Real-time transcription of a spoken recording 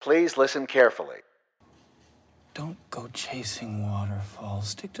Please listen carefully. Don't go chasing waterfalls.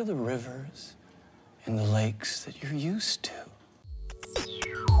 Stick to the rivers and the lakes that you're used to.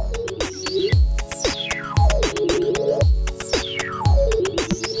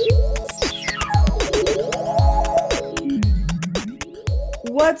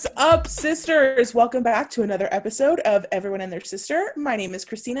 What's up, sisters? Welcome back to another episode of Everyone and Their Sister. My name is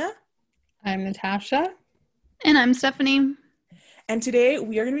Christina. I'm Natasha. And I'm Stephanie. And today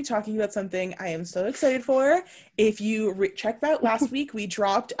we are going to be talking about something I am so excited for. If you checked out last week, we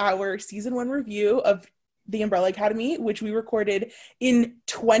dropped our season 1 review of The Umbrella Academy, which we recorded in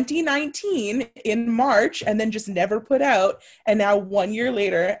 2019 in March and then just never put out. And now 1 year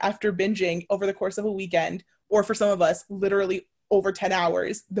later, after binging over the course of a weekend, or for some of us, literally over 10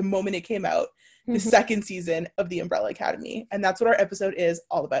 hours, the moment it came out, the second season of The Umbrella Academy. And that's what our episode is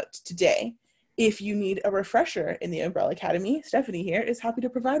all about today. If you need a refresher in The Umbrella Academy, Stephanie here is happy to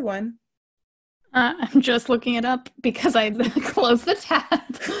provide one. I'm just looking it up because I closed the tab.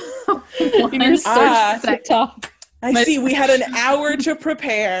 TikTok. I see we had an hour to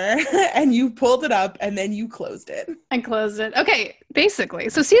prepare and you pulled it up and then you closed it. I closed it. Okay, basically.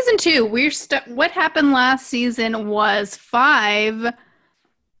 So season 2, what happened last season was 5.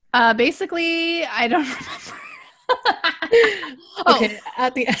 Basically, I don't remember. Okay,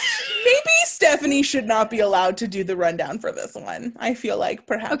 at the end. Maybe Stephanie should not be allowed to do the rundown for this one. I feel like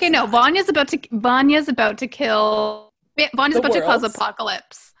perhaps. Okay, no, Vanya's about to cause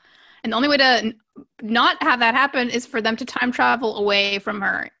apocalypse. And the only way to not have that happen is for them to time travel away from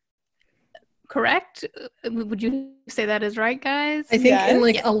her. Correct? Would you say that is right, guys? I think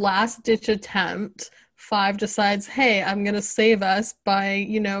in a last-ditch attempt, 5 decides, hey, I'm going to save us by,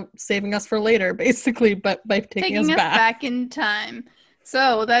 saving us for later, basically, but by taking us back in time.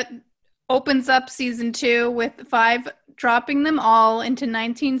 So that opens up season 2 with 5 dropping them all into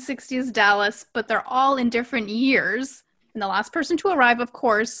 1960s Dallas, but they're all in different years. And the last person to arrive, of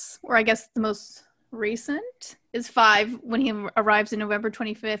course, or I guess the most recent, is 5 when he arrives in November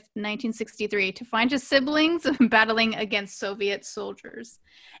 25th, 1963, to find his siblings battling against Soviet soldiers.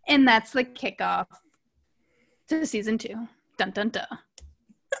 And that's the kickoff to season 2. Dun dun dun.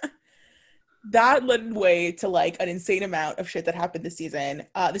 That led way to an insane amount of shit that happened this season.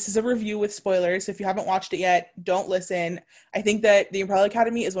 This is a review with spoilers. So if you haven't watched it yet, don't listen. I think that The Umbrella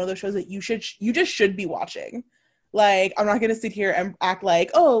Academy is one of those shows that you just should be watching. I'm not going to sit here and act like,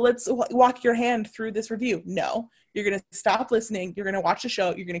 oh, let's walk your hand through this review. No, you're going to stop listening. You're going to watch the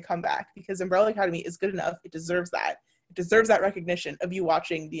show. You're going to come back because Umbrella Academy is good enough. It deserves that. It deserves that recognition of you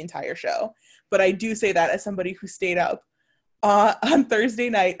watching the entire show. But I do say that as somebody who stayed up on Thursday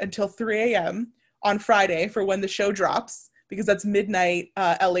night until 3 a.m. on Friday for when the show drops, because that's midnight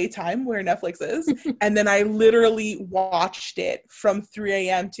LA time where Netflix is. And then I literally watched it from 3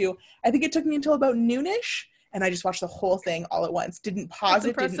 a.m. to, I think it took me until about noonish. And I just watched the whole thing all at once. Didn't pause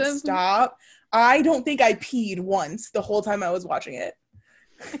it, didn't stop. I don't think I peed once the whole time I was watching it.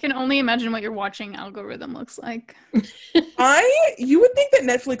 I can only imagine what your watching algorithm looks like. You would think that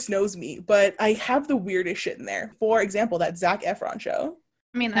Netflix knows me, but I have the weirdest shit in there. For example, that Zac Efron show.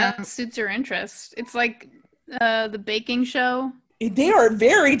 I mean, that suits your interest. It's like the baking show. They are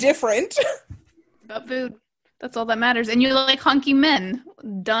very different. About food. That's all that matters. And you like hunky men.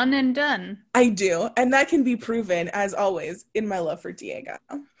 Done and done. I do. And that can be proven, as always, in my love for Diego.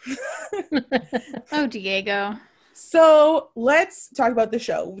 Oh, Diego. So let's talk about the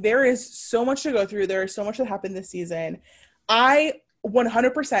show. There is so much to go through. There is so much that happened this season. I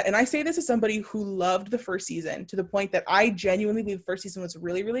 100%, and I say this as somebody who loved the first season to the point that I genuinely believe the first season was a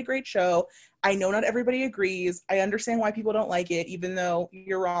really, really great show. I know not everybody agrees. I understand why people don't like it, even though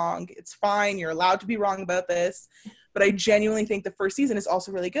you're wrong. It's fine. You're allowed to be wrong about this. But I genuinely think the first season is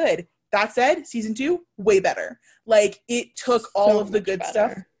also really good. That said, season 2, way better. It took all of the good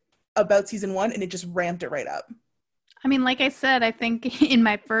stuff about season 1 and it just ramped it right up. I mean, like I said, I think in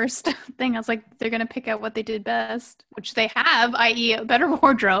my first thing, I was like, they're going to pick out what they did best, which they have, i.e. a better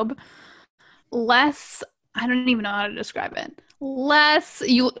wardrobe, less, I don't even know how to describe it, less,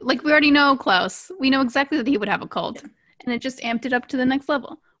 we already know Klaus. We know exactly that he would have a cult, and it just amped it up to the next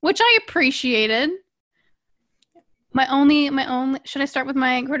level, which I appreciated. My only, should I start with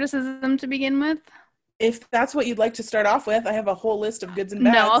my criticism to begin with? If that's what you'd like to start off with, I have a whole list of goods and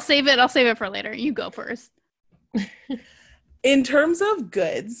bads. No, I'll save it for later. You go first. In terms of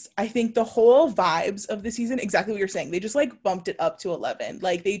goods, I think the whole vibes of the season, exactly what you're saying, they just bumped it up to 11.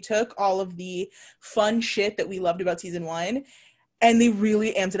 They took all of the fun shit that we loved about season 1 And they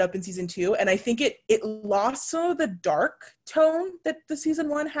really amped it up in season 2. And I think it lost some of the dark tone that the season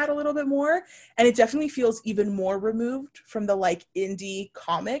 1 had a little bit more. And it definitely feels even more removed from the like indie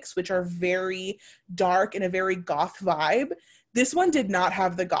comics, which are very dark and a very goth vibe. This one did not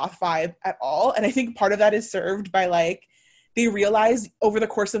have the goth vibe at all. And I think part of that is served by like, they realized over the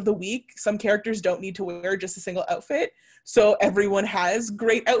course of the week, some characters don't need to wear just a single outfit. So everyone has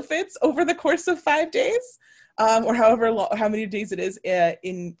great outfits over the course of 5 days. Or how many days it is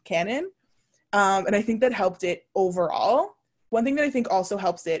in canon. And I think that helped it overall. One thing that I think also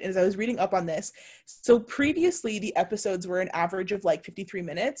helps it is I was reading up on this. So previously the episodes were an average of like 53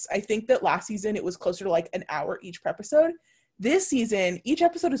 minutes. I think that last season it was closer to like an hour each per episode. This season, each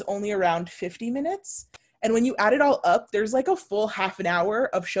episode is only around 50 minutes. And when you add it all up, there's like a full half an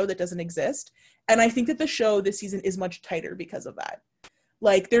hour of show that doesn't exist. And I think that the show this season is much tighter because of that.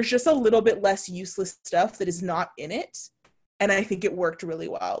 Like, there's just a little bit less useless stuff that is not in it. And I think it worked really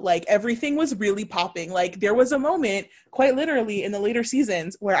well. Like, everything was really popping. Like, there was a moment, quite literally, in the later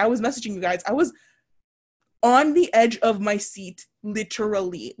seasons where I was messaging you guys. I was on the edge of my seat,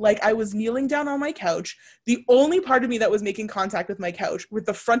 literally. Like, I was kneeling down on my couch. The only part of me that was making contact with my couch were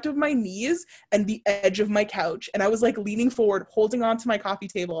the front of my knees and the edge of my couch. And I was like leaning forward, holding on to my coffee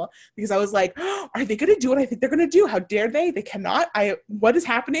table because I was like, oh, are they going to do what I think they're going to do? How dare they? They cannot. What is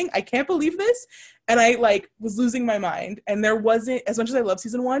happening? I can't believe this. And I like was losing my mind. And there wasn't, as much as I love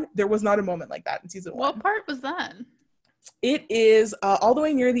season 1, there was not a moment like that in season 1. What part was that? It is all the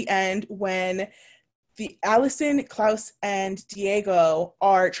way near the end when the Allison, Klaus, and Diego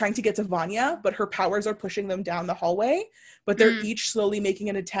are trying to get to Vanya, but her powers are pushing them down the hallway, but they're each slowly making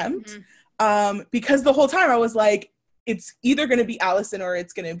an attempt. Because the whole time I was like, it's either going to be Allison or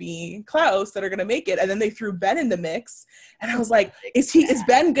it's going to be Klaus that are going to make it. And then they threw Ben in the mix. And I was like, is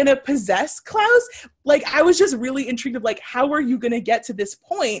Ben going to possess Klaus? Like, I was just really intrigued of like, how are you going to get to this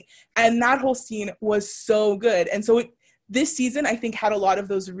point? And that whole scene was so good. And so this season, I think, had a lot of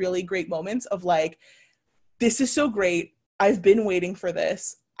those really great moments of like, this is so great. I've been waiting for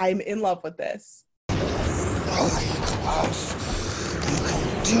this. I'm in love with this. Oh, Klaus, you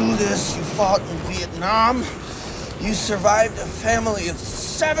can do this. You fought in Vietnam. You survived a family of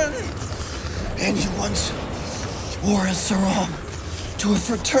 7. And you once wore a sarong to a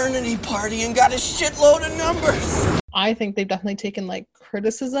fraternity party and got a shitload of numbers. I think they've definitely taken like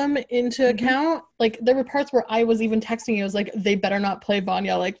criticism into account. Like there were parts where I was even texting you, I was like, they better not play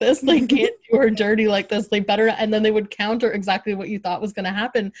Vanya like this. They can't do her dirty like this. They better, and then they would counter exactly what you thought was going to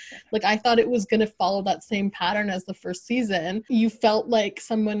happen. Like I thought it was going to follow that same pattern as the first season. You felt like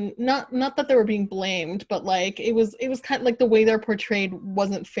someone, not that they were being blamed, but like it was kind of like the way they're portrayed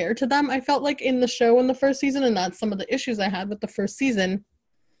wasn't fair to them. I felt like in the show in the first season, and that's some of the issues I had with the first season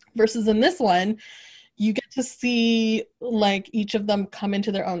versus in this one. You get to see like each of them come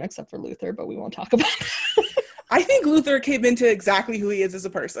into their own, except for Luther, but we won't talk about that. I think Luther came into exactly who he is as a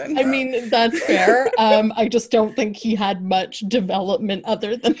person. I mean, that's fair. I just don't think he had much development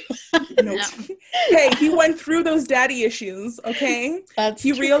other than that. No. Hey, he went through those daddy issues, okay?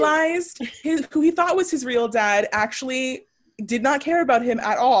 He realized who he thought was his real dad actually did not care about him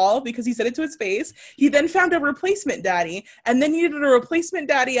at all because he said it to his face. He then found a replacement daddy and then needed a replacement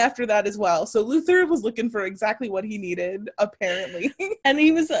daddy after that as well. So Luther was looking for exactly what he needed, apparently. And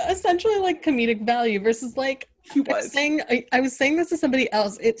he was essentially like comedic value versus like, he was. I was saying this to somebody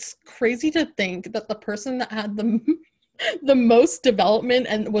else. It's crazy to think that the person that had the most development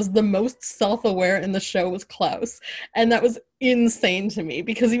and was the most self-aware in the show was Klaus. And that was insane to me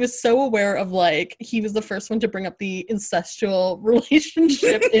because he was so aware of like, he was the first one to bring up the incestual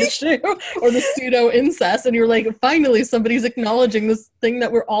relationship issue or the pseudo incest. And you're like, finally, somebody's acknowledging this thing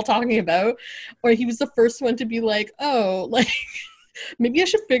that we're all talking about. Or he was the first one to be like, oh, like, maybe I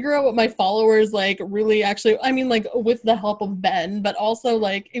should figure out what my followers like really actually, I mean, like with the help of Ben, but also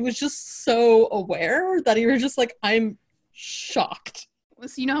like, it was just so aware that you were just like, I'm shocked.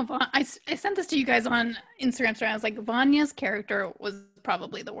 So, you know, I sent this to you guys on Instagram story. I was like, Vanya's character was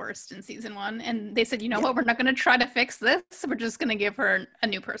probably the worst in season 1. And they said, you know what, we're not going to try to fix this. We're just going to give her a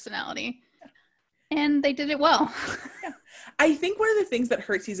new personality. And they did it well. I think one of the things that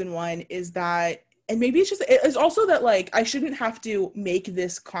hurt season 1 is that, and maybe it's also that like, I shouldn't have to make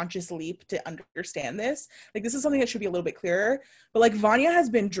this conscious leap to understand this. Like, this is something that should be a little bit clearer. But like, Vanya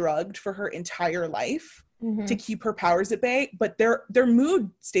has been drugged for her entire life. To keep her powers at bay, but their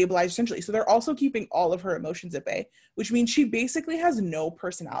mood stabilized essentially. So they're also keeping all of her emotions at bay, which means she basically has no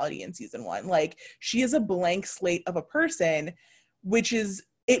personality in season 1. Like, she is a blank slate of a person, which is,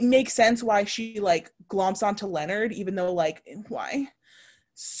 it makes sense why she like glomps onto Leonard, even though like, why?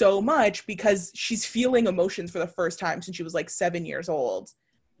 so much because she's feeling emotions for the first time since she was like 7 years old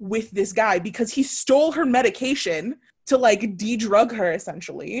with this guy because he stole her medication to like de-drug her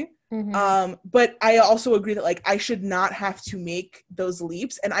essentially. But I also agree that like I should not have to make those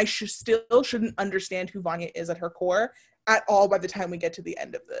leaps, and I shouldn't understand who Vanya is at her core at all by the time we get to the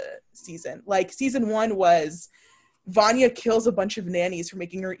end of the season. Like season 1 was Vanya kills a bunch of nannies for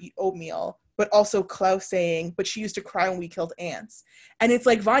making her eat oatmeal, but also Klaus saying, but she used to cry when we killed ants. And it's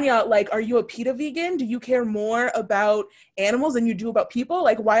like, Vanya, like, are you a PETA vegan? Do you care more about animals than you do about people?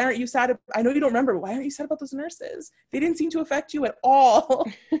 Like, why aren't you sad? I know you don't remember, but why aren't you sad about those nurses? They didn't seem to affect you at all.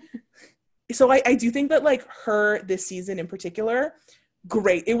 So I do think that like her this season in particular,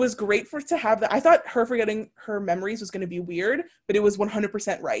 great. It was great to have that. I thought her forgetting her memories was going to be weird, but it was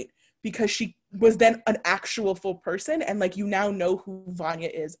 100% right. Because she was then an actual full person, and like you now know who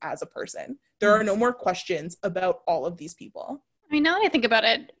Vanya is as a person. There are no more questions about all of these people. I mean, now that I think about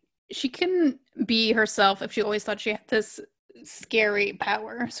it, she couldn't be herself if she always thought she had this scary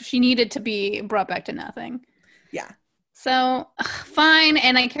power. So she needed to be brought back to nothing. Yeah. So fine,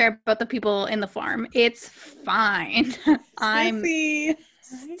 and I care about the people in the farm. It's fine. I'm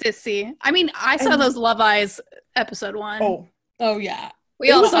sissy. I mean, I saw those Love Eyes episode 1. Oh yeah. We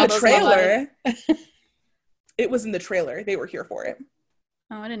all saw the those trailer. It was in the trailer. They were here for it.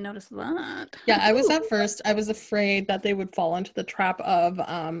 Oh, I didn't notice that. Yeah, I was at first, I was afraid that they would fall into the trap of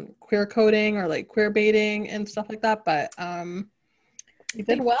queer coding or like queer baiting and stuff like that, but they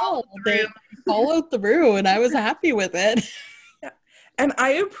did well. They followed through, and I was happy with it. Yeah. And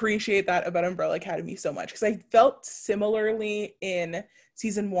I appreciate that about Umbrella Academy so much, because I felt similarly in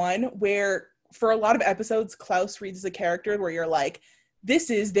season 1, where for a lot of episodes, Klaus reads as a character where you're like,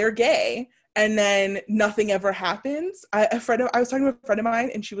 they're gay, and then nothing ever happens. I was talking to a friend of mine,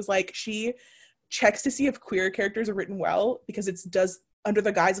 and she was like, she checks to see if queer characters are written well because it's under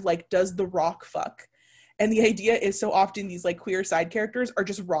the guise of like, does the rock fuck? And the idea is so often these like queer side characters are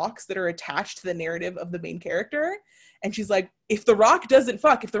just rocks that are attached to the narrative of the main character. And she's like, if the rock doesn't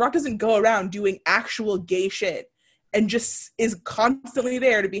fuck, if the rock doesn't go around doing actual gay shit and just is constantly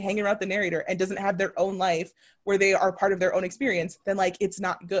there to be hanging around the narrator and doesn't have their own life where they are part of their own experience, then like it's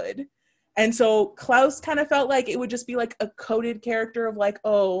not good. And so Klaus kind of felt like it would just be like a coded character of like,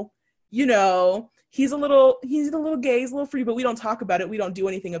 oh, you know, he's a little gay, he's a little free, but we don't talk about it, we don't do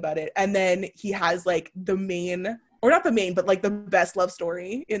anything about it. And then he has like the main, or not the main, but like the best love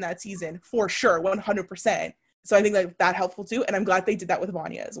story in that season for sure, 100%. So I think like that helpful too, and I'm glad they did that with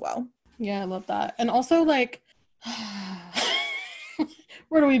Vanya as well. Yeah, I love that. And also like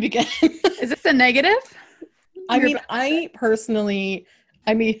where do we begin? Is this a negative? I mean,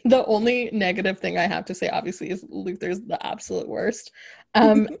 the only negative thing I have to say, obviously, is Luther's the absolute worst.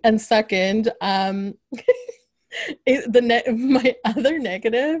 And second, my other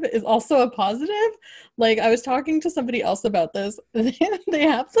negative is also a positive. Like, I was talking to somebody else about this. They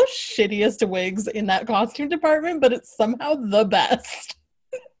have the shittiest wigs in that costume department, but it's somehow the best.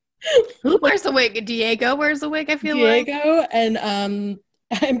 Who wears a wig? Diego wears a wig, I feel like. Diego, and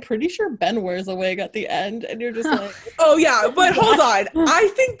I'm pretty sure Ben wears a wig at the end, and you're just like, oh yeah, but hold on, I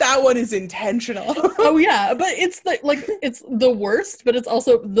think that one is intentional. Oh yeah, but it's it's the worst, but it's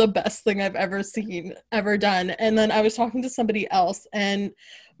also the best thing I've ever done. And then I was talking to somebody else, and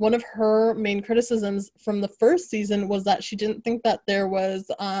one of her main criticisms from the first season was that she didn't think that there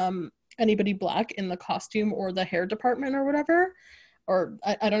was anybody Black in the costume or the hair department or whatever. Or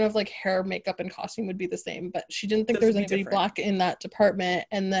I don't know if like hair, makeup, and costume would be the same, but she didn't think there was anybody Black in that department.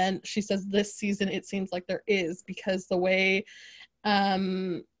 And then she says this season it seems like there is, because the way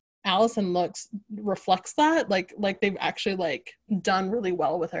Allison looks reflects that. Like they've actually like done really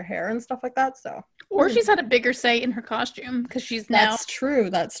well with her hair and stuff like that. So, or she's had a bigger say in her costume because she's now. That's true.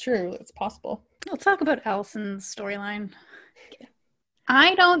 It's possible. Let's talk about Allison's storyline.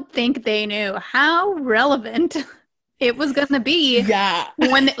 I don't think they knew how relevant it was gonna be. Yeah.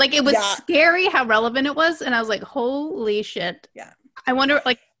 When it was scary how relevant it was, and I was like, holy shit. Yeah. I wonder,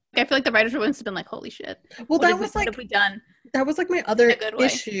 I feel like the writers must have been like, holy shit. Well, what have we done? That was like my other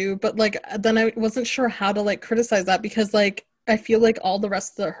issue, but like then I wasn't sure how to like criticize that, because like I feel like all the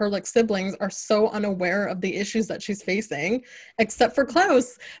rest of her like siblings are so unaware of the issues that she's facing, except for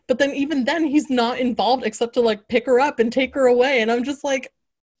Klaus. But then even then he's not involved except to like pick her up and take her away, and I'm just like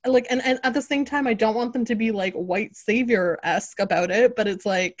and at the same time I don't want them to be like white savior-esque about it, but it's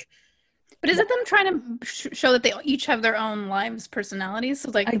like, but is it them trying to show that they each have their own lives, personalities, so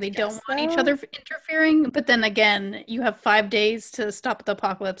like they don't want each other interfering? But then again, you have 5 days to stop the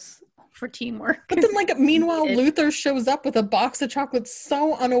apocalypse for teamwork. But then like meanwhile Luther shows up with a box of chocolates,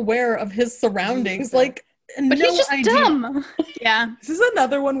 so unaware of his surroundings. Like But no he's just idea. dumb. Yeah. This is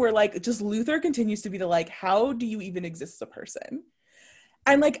another one where like just Luther continues to be the like, how do you even exist as a person?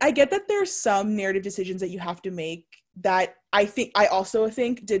 And like I get that there's some narrative decisions that you have to make that I also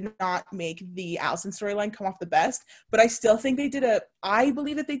think did not make the Allison storyline come off the best, but I still think I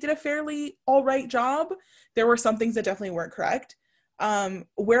believe that they did a fairly all right job. There were some things that definitely weren't correct.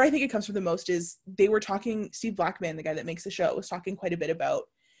 Where I think it comes from the most is Steve Blackman, the guy that makes the show, was talking quite a bit about,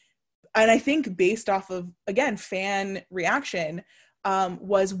 and I think based off of, again, fan reaction,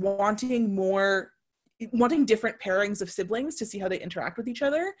 was wanting different pairings of siblings to see how they interact with each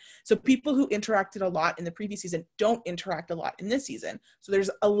other. So people who interacted a lot in the previous season don't interact a lot in this season. So there's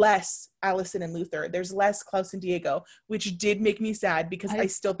a less Allison and Luther. There's less Klaus and Diego, which did make me sad because I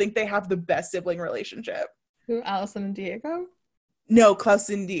still think they have the best sibling relationship. Who, Allison and Diego? No, Klaus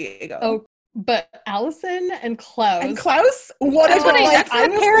and Diego. Oh, but Allison and Klaus. And Klaus, That's the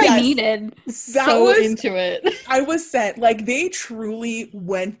pair I needed. So was into it. I was sent, like, they truly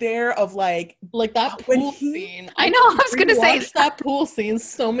went there of like that when pool scene. I know, I was gonna say watched that pool scene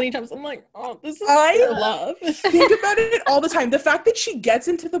so many times. I'm like, oh, this is I love. think about it all the time. The fact that she gets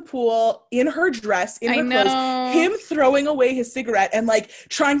into the pool in her dress, in her clothes, him throwing away his cigarette and like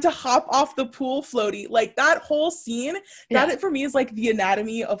trying to hop off the pool floaty, like that whole scene, that for me is like the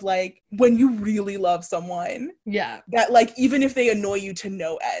anatomy of like when you really love someone. Yeah. That like even if they annoy you to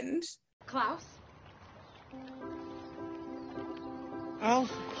no end. Klaus?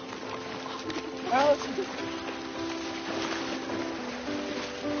 Allison. Allison.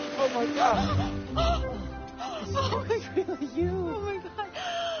 Oh my God. Oh, it's really you. Oh my God.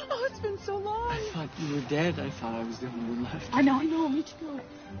 Oh, it's been so long. I thought you were dead. I thought I was the only one left. I know, me too.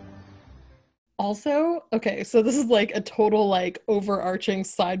 Also, okay, so this is like a total like overarching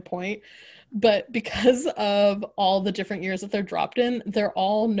side point, but because of all the different years that they're dropped in, they're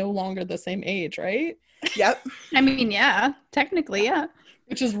all no longer the same age, right? Yep. I mean, yeah, technically, yeah.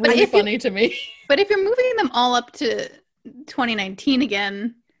 Which is really funny to me. But if you're moving them all up to 2019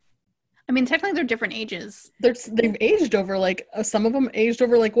 again, I mean, technically they're different ages. They've aged over like some of them aged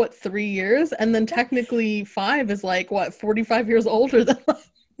over like what 3 years, and then technically 5 is like what 45 years older than them.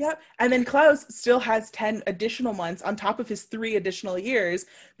 Yep. And then Klaus still has 10 additional months on top of his 3 additional years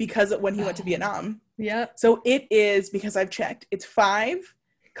because of when he went to Vietnam. Yeah. So it is, because I've checked, it's 5,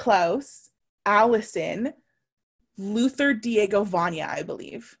 Klaus, Allison, Luther, Diego, Vanya, I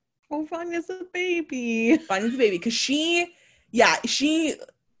believe. Oh, Vanya's a baby. Vanya's a baby because she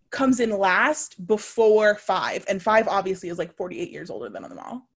comes in last before 5. And 5 obviously is like 48 years older than them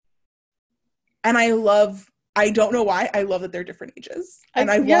all. And I don't know why. I love that they're different ages.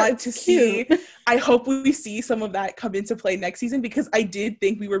 And I want to see, I hope we see some of that come into play next season, because I did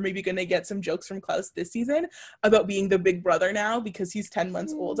think we were maybe going to get some jokes from Klaus this season about being the big brother now because he's 10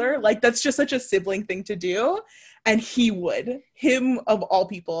 months older. Like, that's just such a sibling thing to do. And him of all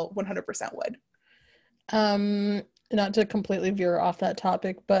people, 100% would. Not to completely veer off that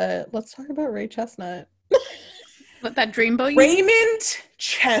topic, but let's talk about Ray Chestnut. What, that dreamboat? Raymond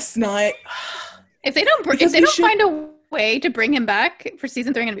Chestnut. If they don't find a way to bring him back for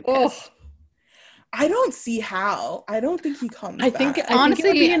season 3, I'm gonna be pissed. I don't see how. I don't think he comes back. Honestly,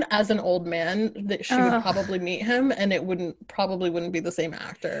 it would be as an old man that she would probably meet him, and it wouldn't be the same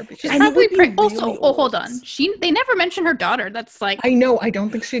actor. Because she's probably also. Oh, hold on. They never mention her daughter. That's like, I know. I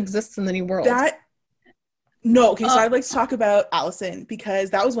don't think she exists in the new world. No. Okay, so I'd like to talk about Allison, because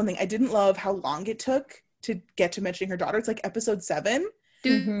that was one thing. I didn't love how long it took to get to mentioning her daughter. It's like episode 7.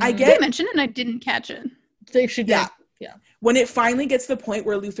 They mentioned it and I didn't catch it. She did. Yeah. When it finally gets to the point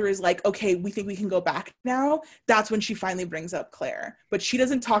where Luther is like, okay, we think we can go back now, that's when she finally brings up Claire. But she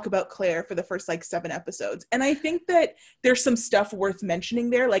doesn't talk about Claire for the first like 7 episodes. And I think that there's some stuff worth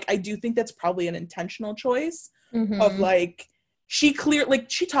mentioning there. Like, I do think that's probably an intentional choice of like, she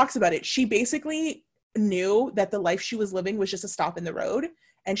talks about it. She basically knew that the life she was living was just a stop in the road.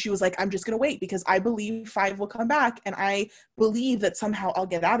 And she was like, I'm just going to wait because I believe 5 will come back. And I believe that somehow I'll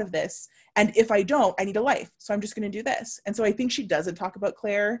get out of this. And if I don't, I need a life. So I'm just going to do this. And so I think she doesn't talk about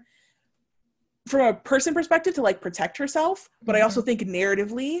Claire from a person perspective to like protect herself. But I also think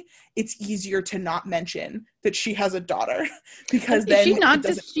narratively, it's easier to not mention that she has a daughter because then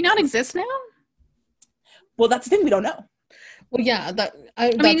does she not exist now? Well, that's the thing. We don't know. Well, yeah.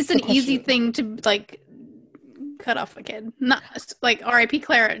 I mean, it's an easy thing to like cut off a kid. Not like R.I.P.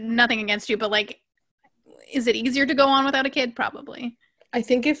 Claire, nothing against you, but like, is it easier to go on without a kid? Probably. I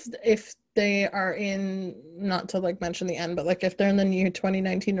think if they are in, not to like mention the end, but like if they're in the new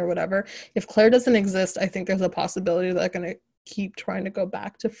 2019 or whatever, if Claire doesn't exist, I think there's a possibility that they're going to keep trying to go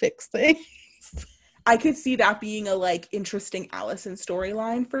back to fix things. I could see that being a like interesting Allison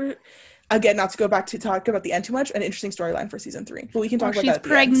storyline for again, not to go back to talk about the end too much, an interesting storyline for season 3. But we can talk about she's that at the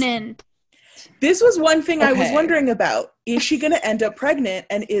end. pregnant. This was one thing I was Okay. wondering about. Is she going to end up pregnant?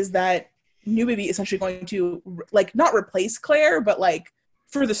 And is that new baby essentially going to, like, not replace Claire, but, like,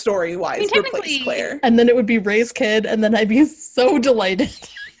 for the story-wise, I mean, replace technically- Claire? And then it would be Ray's kid, and then I'd be so delighted.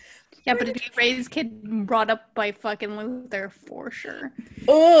 Yeah, but it'd be Ray's kid brought up by fucking Luther for sure.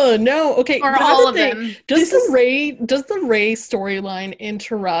 Oh no! Okay, Or that's all the of thing. them. Does the Ray storyline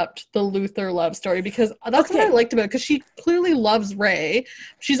interrupt the Luther love story? Because that's what I Okay. liked about it. Because she clearly loves Ray.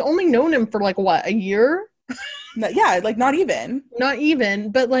 She's only known him for like what, a year? Yeah, like, not even. Not even.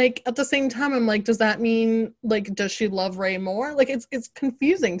 But like at the same time, I'm like, does that mean like does she love Ray more? Like it's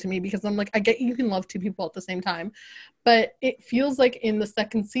confusing to me because I'm like, I get you can love two people at the same time, but it feels like in the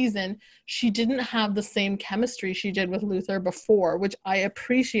second season she didn't have the same chemistry she did with Luther before, which I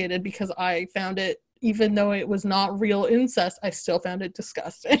appreciated because I found it, even though it was not real incest, I still found it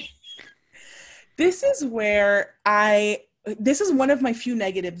disgusting. This is where this is one of my few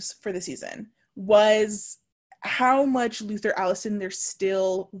negatives for the season, was how much Luther Allison there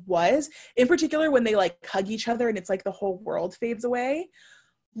still was, in particular when they like hug each other and it's like the whole world fades away.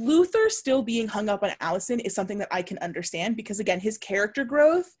 Luther still being hung up on Allison is something that I can understand because, again, his character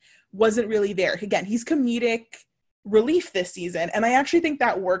growth wasn't really there. Again, he's comedic relief this season, and I actually think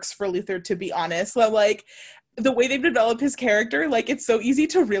that works for Luther, to be honest. So, like, the way they've developed his character, like, it's so easy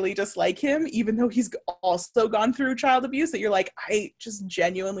to really dislike him, even though he's also gone through child abuse, that you're like, I just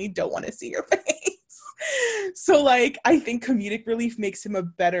genuinely don't want to see your face. So, like, I think comedic relief makes him a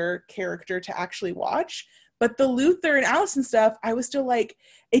better character to actually watch. But the Luther and Allison stuff, I was still like,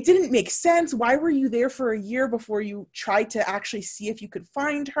 it didn't make sense. Why were you there for a year before you tried to actually see if you could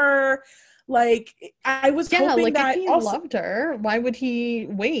find her? Like, I was hoping like that if he also, loved her, why would he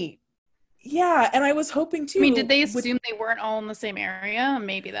wait? yeah, and I was hoping too. I mean, did they with- assume they weren't all in the same area?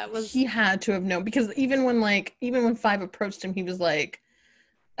 Maybe that was. He had to have known because even when Five approached him, he was like,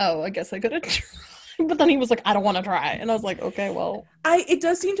 "Oh, I guess I could have tried." But then he was like, "I don't want to try," and I was like, "Okay, well." It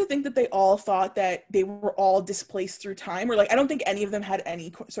does seem to think that they all thought that they were all displaced through time, or like, I don't think any of them had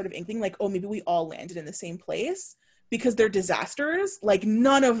any sort of inkling, like, oh, maybe we all landed in the same place because they're disasters. Like,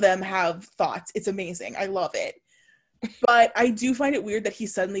 none of them have thoughts. It's amazing. I love it. But I do find it weird that he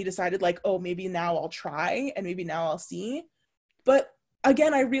suddenly decided, like, oh, maybe now I'll try and maybe now I'll see. But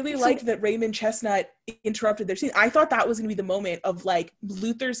again, I really liked that Raymond Chestnut interrupted their scene. I thought that was going to be the moment of, like,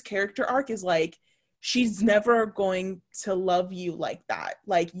 Luther's character arc is like, she's never going to love you like that.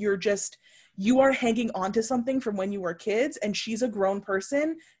 Like, you are hanging on to something from when you were kids, and she's a grown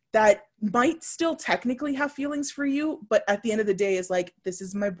person that might still technically have feelings for you, but at the end of the day is like, this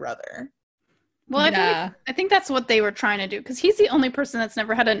is my brother. Well, Yeah. I think that's what they were trying to do because he's the only person that's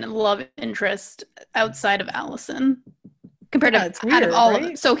never had a love interest outside of Allison compared Yeah, to it's out weird, of all of right?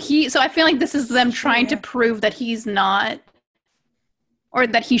 them. So I feel like this is them trying to Yeah. prove that he's not, or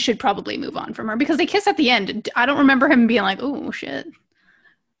that he should probably move on from her because they kiss at the end. I don't remember him being like, "Oh shit,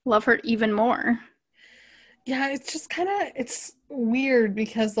 love her even more." Yeah, it's just kind of it's weird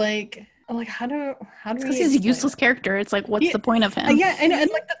because like how do Because we he's a explain useless it? character. It's like, what's Yeah, the point of him? Yeah, and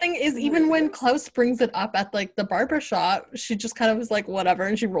like the thing is, even when Klaus brings it up at like the barber shop, she just kind of is like, whatever,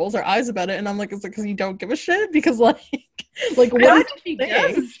 and she rolls her eyes about it, and I'm like, is it because you don't give a shit? Because like what Not is she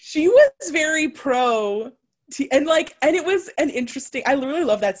saying? She was very pro. And it was an interesting. I really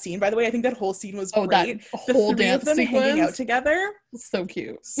love that scene. By the way, I think that whole scene was Oh, that great. whole The three dance of them hanging out sequence, together, so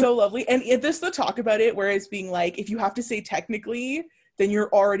cute. so lovely. And this the talk about it, whereas being like, if you have to say technically, then you're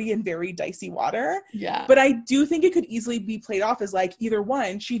already in very dicey water. Yeah, But I do think it could easily be played off as like either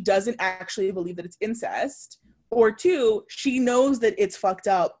one, she doesn't actually believe that it's incest, or two, she knows that it's fucked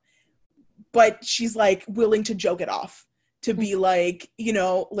up, but she's like willing to joke it off. To be like,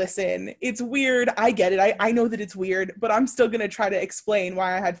 listen, it's weird. I get it. I know that it's weird, but I'm still going to try to explain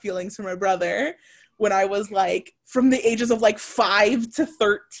why I had feelings for my brother when I was like from the ages of like 5 to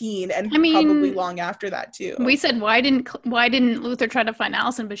 13 and I mean, probably long after that too. We said why didn't Luther try to find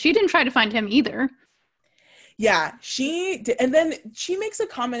Allison, but she didn't try to find him either. Yeah, she did. And then she makes a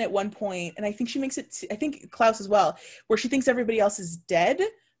comment at one point, and I think she makes it, I think Klaus as well, where she thinks everybody else is dead.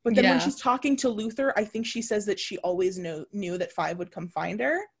 But then when Yeah. she's talking to Luther, I think she says that she always knew that Five would come find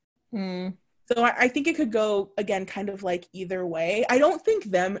her. Mm. So I think it could go, again, kind of like either way. I don't think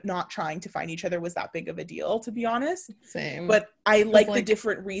them not trying to find each other was that big of a deal, to be honest. Same. But I like the like-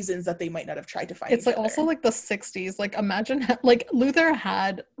 different reasons that they might not have tried to find it's each like other. also like the 60s. Like imagine like Luther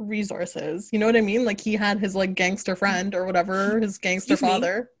had resources. You know what I mean? Like he had his like gangster friend or whatever, his gangster Excuse me?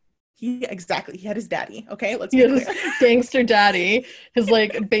 father. Exactly. He had his daddy. Okay, let's He be had his clear. gangster daddy, his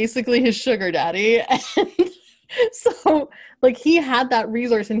like basically his sugar daddy, So, like, he had that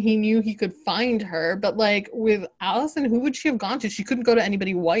resource and he knew he could find her. But, like, with Allison, who would she have gone to? She couldn't go to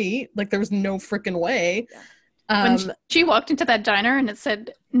anybody white. Like, there was no freaking way. When she walked into that diner and it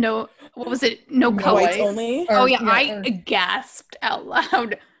said, no, what was it? No No color. Whites only. Or- Oh, yeah. yeah, I or- gasped out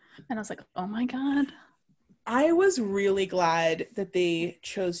loud. And I was like, oh my God. I was really glad that they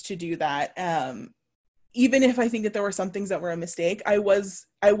chose to do that. Even if I think that there were some things that were a mistake, I was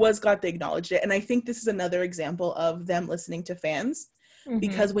glad they acknowledged it. And I think this is another example of them listening to fans. Mhm.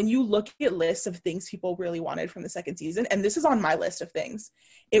 Because when you look at lists of things people really wanted from the second season, and this is on my list of things,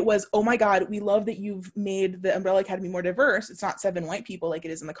 it was, oh my God, we love that you've made the Umbrella Academy more diverse. It's not 7 white people like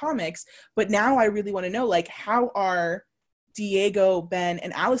it is in the comics. But now I really want to know, like, how are Diego, Ben,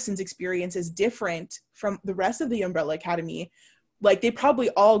 and Allison's experiences different from the rest of the Umbrella Academy? Like, they probably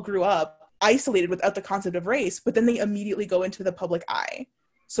all grew up isolated without the concept of race, but then they immediately go into the public eye.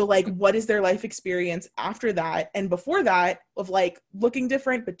 So, like, what is their life experience after that and before that of, like, looking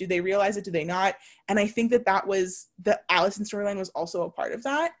different, but do they realize it? Do they not? And I think that was the Allison storyline was also a part of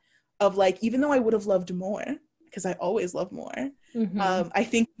that, of, like, even though I would have loved more, because I always love more, Mhm. I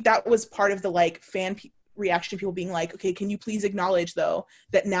think that was part of the, like, reaction, people being like, okay, can you please acknowledge, though,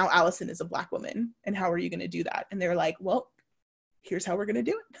 that now Allison is a Black woman, and how are you going to do that? And they're like, well, here's how we're going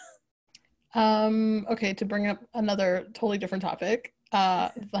to do it. Okay, to bring up another totally different topic,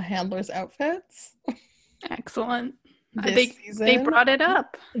 the handlers' outfits. Excellent. This They brought it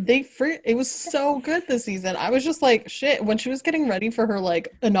up. It was so good this season. I was just like, shit, when she was getting ready for her,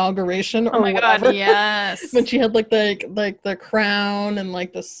 like, inauguration or Oh my whatever. God, yes. When she had like the crown and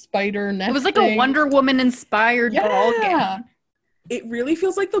like the spider neck. It was like thing. a Wonder Woman inspired ball gown. It really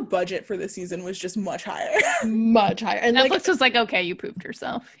feels like the budget for this season was just much higher. Much higher. And Netflix like, was like, okay, you proved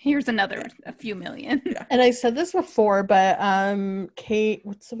yourself. Here's another a few million. and I said this before, but Kate,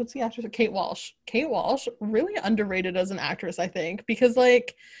 what's the actress? Kate Walsh. Kate Walsh, really underrated as an actress, I think, because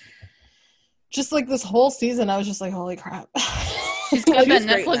like, just like this whole season, I was just like, holy crap. She's got She was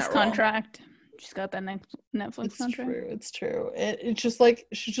that great in Netflix that role. contract. She's got that Netflix It's contract. true. It's true. It's just like,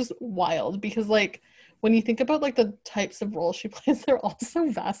 she's just wild because like, when you think about like the types of roles she plays, they're also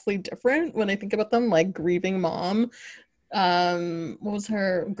vastly different. When I think about them, like grieving mom, what was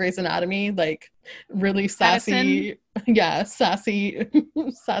her Grey's Anatomy, like really sassy, yeah, sassy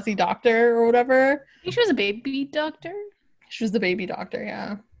doctor or whatever. I think she was a baby doctor. She was the baby doctor,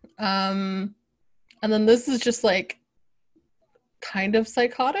 yeah. And then this is just like kind of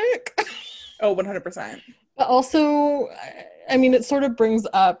psychotic. Oh, 100%. But also, I mean, it sort of brings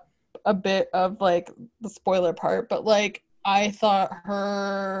up a bit of like the spoiler part, but like I thought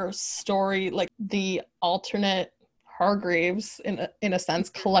her story, like the alternate Hargreaves in a sense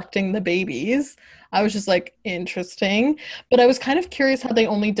collecting the babies, I was just like, interesting. But I was kind of curious how they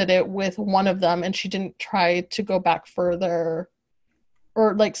only did it with one of them and she didn't try to go back further,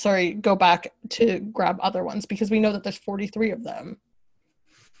 or like, sorry, go back to grab other ones, because we know that there's 43 of them.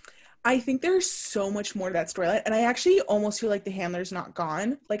 I think there's so much more to that storyline, and I actually almost feel like the handler's not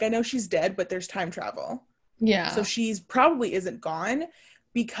gone. Like, I know she's dead, but there's time travel. Yeah. So she's probably isn't gone,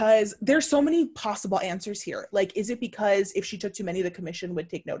 because there's so many possible answers here. Like, is it because if she took too many, the commission would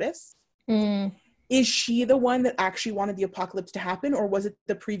take notice? Mm. Is she the one that actually wanted the apocalypse to happen, or was it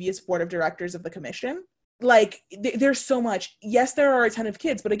the previous board of directors of the commission? Like, there's so much. Yes, there are a ton of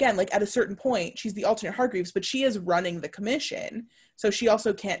kids, but again, like, at a certain point, she's the alternate Hargreaves, but she is running the commission, so she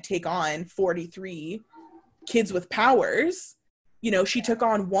also can't take on 43 kids with powers. You know, she took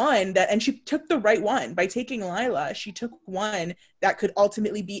on one and she took the right one. By taking Lila, she took one that could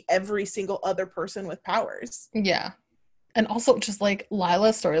ultimately be every single other person with powers. Yeah. And also just like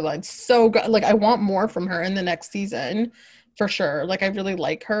Lila's storyline, so good. Like, I want more from her in the next season for sure. Like, I really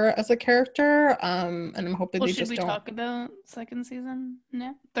like her as a character. And I'm hoping they Should just we don't talk about second season?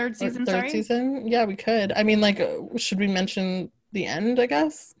 No, third or season. third Sorry. season. Yeah, we could. I mean, like, should we mention the end, I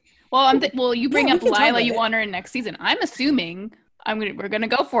guess? Well, you bring Yeah, we up can talk Lila. about You it. want her in next season. I'm assuming we're gonna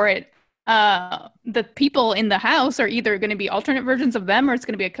go for it. The people in the house are either going to be alternate versions of them, or it's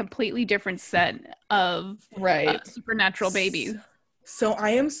going to be a completely different set of Right. supernatural babies. So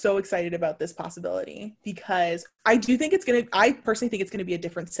I am so excited about this possibility, because I personally think it's going to be a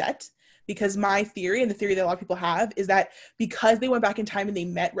different set, because my theory, and the theory that a lot of people have, is that because they went back in time and they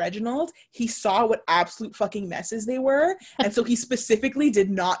met Reginald, he saw what absolute fucking messes they were. And so he specifically did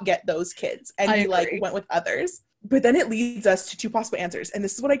not get those kids, and I he agree. went with others. But then it leads us to two possible answers. And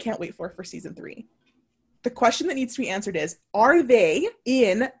this is what I can't wait for season 3. The question that needs to be answered is, are they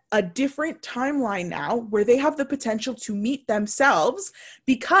in a different timeline now where they have the potential to meet themselves?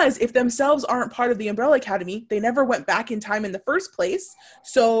 Because if themselves aren't part of the Umbrella Academy, they never went back in time in the first place.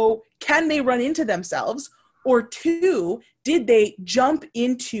 So can they run into themselves? Or two, did they jump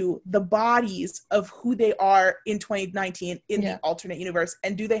into the bodies of who they are in 2019 in the alternate universe?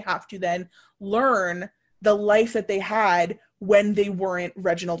 And do they have to then learn the life that they had when they weren't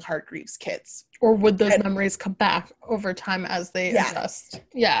Reginald Hargreaves kids? Or would those memories come back over time as they adjust?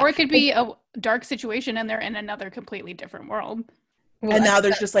 Yeah. Or it could be a dark situation and they're in another completely different world. Well, and now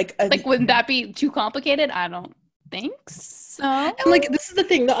there's just like wouldn't that be too complicated? I don't think so. And like, this is the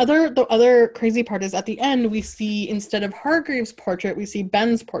thing. The other crazy part is at the end we see, instead of Hargreaves' portrait, we see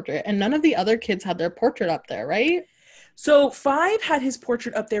Ben's portrait, and none of the other kids had their portrait up there, right? So 5 had his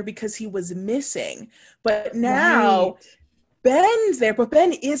portrait up there because he was missing, but now Ben's there, but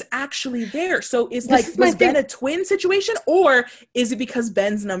Ben is actually there. So was Ben a twin situation, or is it because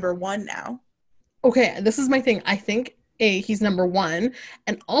Ben's number 1 now? Okay, this is my thing. I think he's number 1,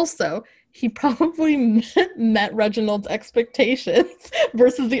 and also he probably met Reginald's expectations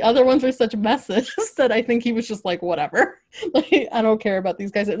versus the other ones were such messes that I think he was just like, whatever. Like, I don't care about these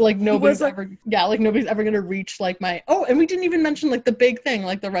guys. Like, nobody's ever going to reach like my, and we didn't even mention like the big thing,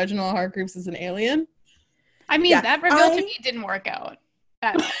 like the Reginald Hargreaves is an alien. I mean, that reveal to me didn't work out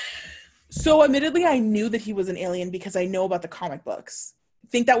at all. So admittedly, I knew that he was an alien because I know about the comic books. I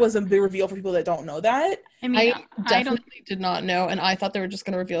think that was a big reveal for people that don't know that. I mean, I definitely did not know, and I thought they were just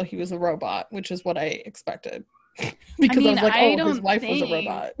going to reveal he was a robot, which is what I expected. Because I was like, his wife was a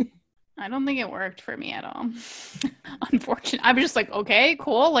robot. I don't think it worked for me at all. Unfortunately. I was just like, okay,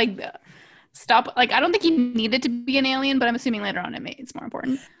 cool. Like, stop. Like, I don't think he needed to be an alien, but I'm assuming later on it's more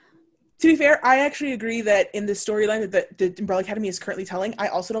important. To be fair, I actually agree that in the storyline that the Umbrella Academy is currently telling, I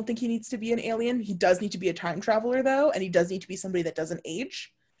also don't think he needs to be an alien. He does need to be a time traveler, though, and he does need to be somebody that doesn't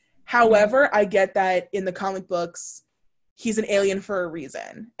age. However, I get that in the comic books, he's an alien for a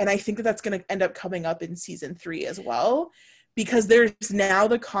reason. And I think that that's going to end up coming up in season 3 as well, because there's now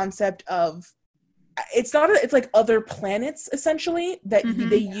the concept of, it's like other planets, essentially, that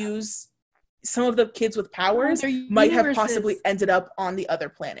they use. Some of the kids with powers might have possibly ended up on the other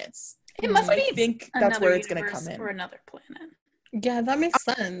planets. It must be. I think that's where it's going to come in. Or another planet. Yeah, that makes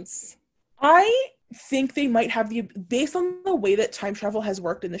sense. I think they might have based on the way that time travel has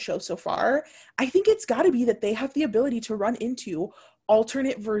worked in the show so far, I think it's got to be that they have the ability to run into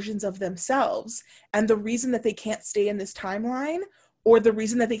alternate versions of themselves. And the reason that they can't stay in this timeline, or the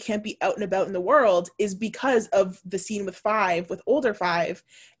reason that they can't be out and about in the world, is because of the scene with older 5,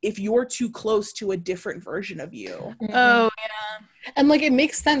 if you're too close to a different version of you. Oh, yeah. And like, it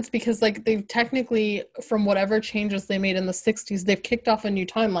makes sense because like they've technically, from whatever changes they made in the 60s, they've kicked off a new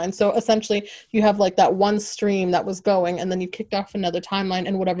timeline. So essentially you have like that one stream that was going, and then you kicked off another timeline,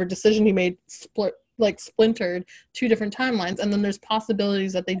 and whatever decision you made splintered 2 different timelines, and then there's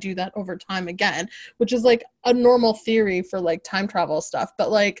possibilities that they do that over time again, which is like a normal theory for like time travel stuff.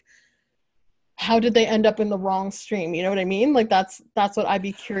 But like, how did they end up in the wrong stream? You know what I mean? Like, that's what I'd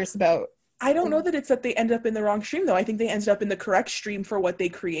be curious about. I don't know that it's that they ended up in the wrong stream, though. I think they ended up in the correct stream for what they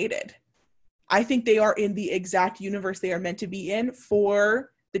created. I think they are in the exact universe they are meant to be in for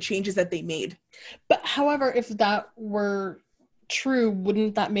the changes that they made. But however, if that were true,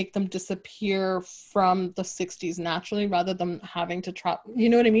 wouldn't that make them disappear from the 60s naturally, rather than having to travel, you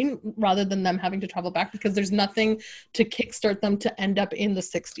know what I mean, rather than them having to travel back, because there's nothing to kickstart them to end up in the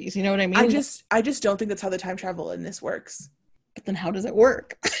 60s, you know what I mean? I just don't think that's how the time travel in this works. But then how does it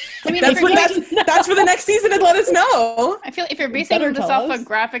work? I mean, that's for the next season, and let us know. I feel if you're basing this off a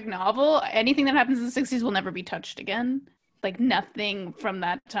graphic novel, anything that happens in the 60s will never be touched again. Like, nothing from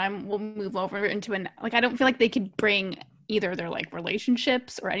that time will move over into I don't feel like they could bring either their like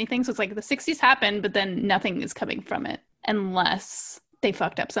relationships or anything. So it's like the 60s happened, but then nothing is coming from it unless they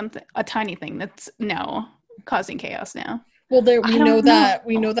fucked up something, a tiny thing that's now causing chaos now. Well, we know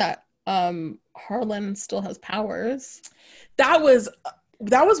that Harlan still has powers. That was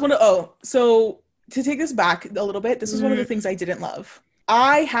one of, so to take this back a little bit, this was one of the things I didn't love.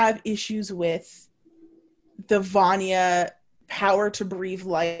 I have issues with the Vanya power to breathe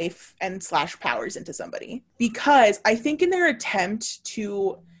life and / powers into somebody, because I think in their attempt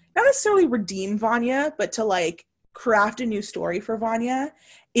to not necessarily redeem Vanya, but to like craft a new story for Vanya,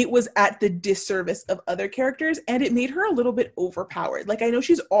 it was at the disservice of other characters, and it made her a little bit overpowered. Like, I know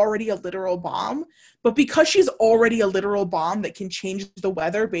she's already a literal bomb, but because she's already a literal bomb that can change the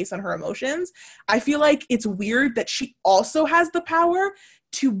weather based on her emotions, I feel like it's weird that she also has the power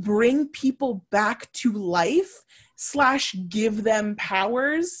to bring people back to life / give them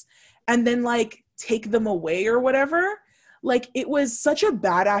powers and then like take them away or whatever. Like, it was such a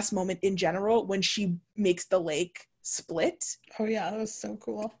badass moment in general when she makes the lake split. Oh yeah, that was so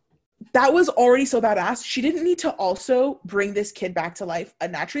cool. that was already so badass. She didn't need to also bring this kid back to life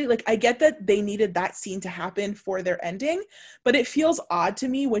unnaturally. Like, I get that they needed that scene to happen for their ending, but it feels odd to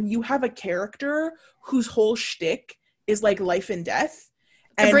me when you have a character whose whole shtick is like life and death.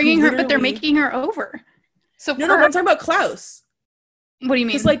 They're bringing her, but they're making her over. So no, I'm talking about Klaus. What do you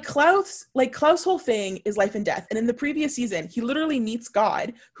mean? Because Klaus' whole thing is life and death. And in the previous season, he literally meets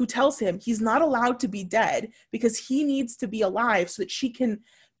God, who tells him he's not allowed to be dead because he needs to be alive so that she can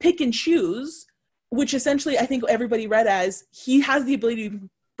pick and choose, which essentially I think everybody read as he has the ability to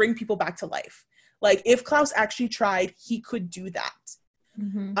bring people back to life. Like, if Klaus actually tried, he could do that.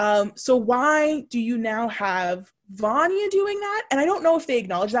 Mm-hmm. So why do you now have Vanya doing that? And I don't know if they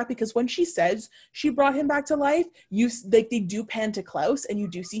acknowledge that, because when she says she brought him back to life, they do pan to Klaus, and you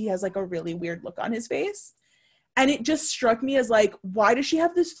do see he has like a really weird look on his face. And it just struck me as like, why does she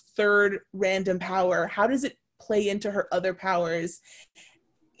have this third random power? How does it play into her other powers?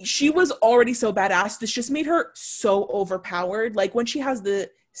 She was already so badass. This just made her so overpowered. Like, when she has the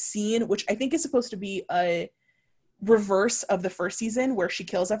scene, which I think is supposed to be a reverse of the first season where she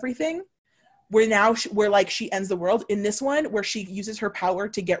kills everything, where like she ends the world. In this one, where she uses her power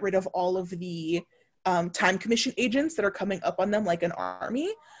to get rid of all of the time commission agents that are coming up on them like an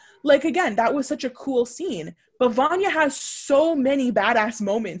army. Like, again, that was such a cool scene. But Vanya has so many badass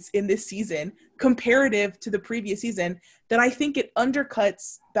moments in this season comparative to the previous season that I think it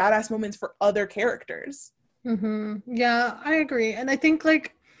undercuts badass moments for other characters. Mm-hmm. Yeah, I agree. And I think,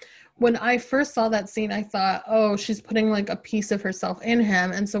 like, when I first saw that scene, I thought, oh, she's putting like a piece of herself in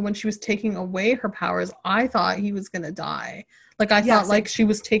him. And so when she was taking away her powers, I thought he was going to die. Like, I thought like she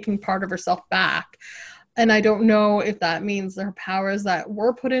was taking part of herself back. And I don't know if that means her powers that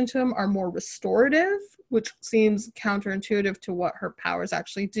were put into him are more restorative, which seems counterintuitive to what her powers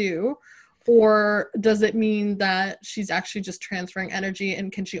actually do. Or does it mean that she's actually just transferring energy,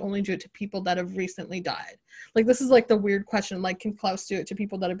 and can she only do it to people that have recently died? Like, this is like the weird question. Like, can Klaus do it to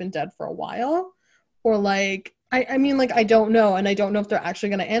people that have been dead for a while? Or like, I mean, like, I don't know. And I don't know if they're actually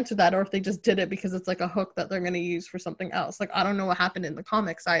going to answer that, or if they just did it because it's like a hook that they're going to use for something else. Like, I don't know what happened in the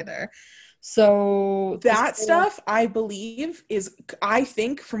comics either. So that stuff, I believe, is, I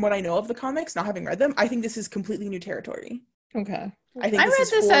think, from what I know of the comics, not having read them, I think this is completely new territory. Okay. I think I this read is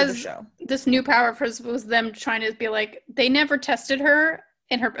this for as the show. This new power was them trying to be like, they never tested her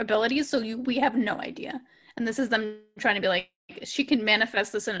in her abilities, so we have no idea. And this is them trying to be like, she can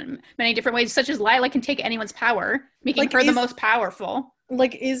manifest this in many different ways, such as Lila can take anyone's power, making her the most powerful.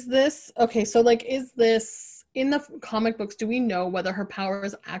 Like, is this, okay, so like, is this, in the comic books, do we know whether her power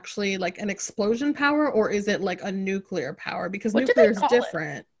is actually like an explosion power, or is it like a nuclear power? Because nuclear is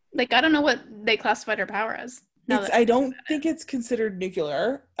different. Like, I don't know what they classified her power as. I don't think it's considered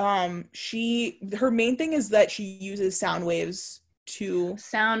nuclear. Her main thing is that she uses sound waves to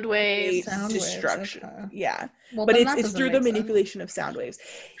destruction. Okay. Yeah, well, but it's through the manipulation of sound waves.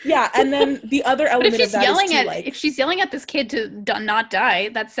 Yeah, and then the other element of that is if she's yelling at this kid to not die,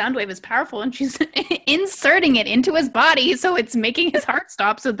 that sound wave is powerful, and she's inserting it into his body, so it's making his heart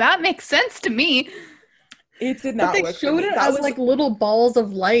stop. So that makes sense to me. It did not work. They showed it as like little balls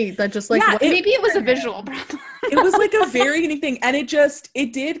of light that just like maybe it was a visual problem. It was like a very unique thing, and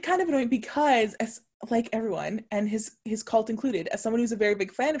it did kind of annoy me because, as like everyone and his cult included, as someone who's a very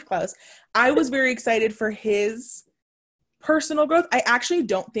big fan of Klaus, I was very excited for his personal growth. I actually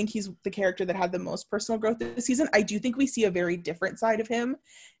don't think he's the character that had the most personal growth this season. I do think we see a very different side of him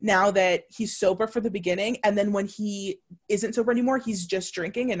now that he's sober for the beginning, and then when he isn't sober anymore, he's just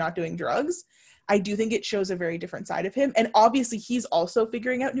drinking and not doing drugs. I do think it shows a very different side of him. And obviously he's also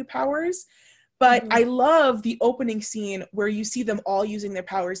figuring out new powers. But I love the opening scene where you see them all using their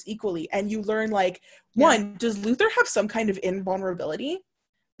powers equally. And you learn, like, one, does Luther have some kind of invulnerability?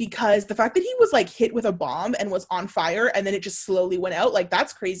 Because the fact that he was, like, hit with a bomb and was on fire and then it just slowly went out, like,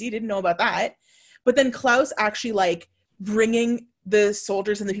 that's crazy. Didn't know about that. But then Klaus actually, like, bringing the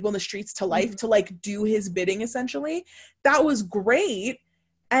soldiers and the people in the streets to life to, like, do his bidding, essentially. That was great.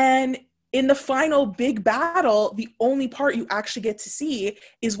 And in the final big battle, the only part you actually get to see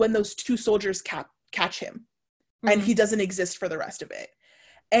is when those two soldiers catch him. And he doesn't exist for the rest of it.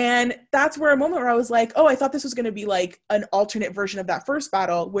 And that's where a moment where I was like, oh, I thought this was going to be like an alternate version of that first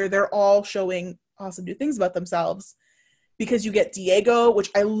battle where they're all showing awesome new things about themselves. Because you get Diego,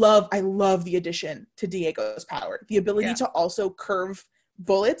 which I love the addition to Diego's power. The ability to also curve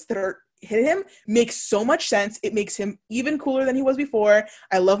bullets that are hit him makes so much sense. It makes him even cooler than he was before.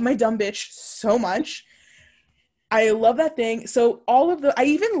 I love my dumb bitch so much. I love that thing. So I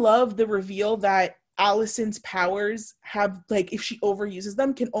even love the reveal that Allison's powers have, like, if she overuses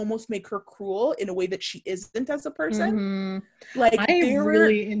them, can almost make her cruel in a way that she isn't as a person. Like, I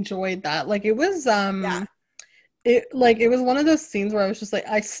really enjoyed that. Like, it was Yeah. it was one of those scenes where I was just like,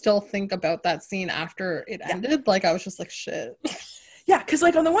 I still think about that scene after it ended. Like, I was just like, shit. Yeah, because,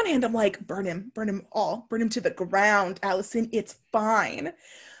 like, on the one hand, I'm like, burn him to the ground, Allison, it's fine.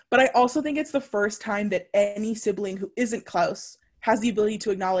 But I also think it's the first time that any sibling who isn't Klaus has the ability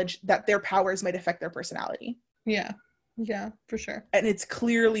to acknowledge that their powers might affect their personality. Yeah, for sure. And it's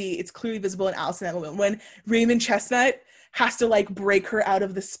clearly visible in Allison at that moment when Raymond Chestnut has to, like, break her out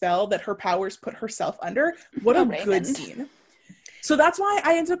of the spell that her powers put herself under. What a good scene. So that's why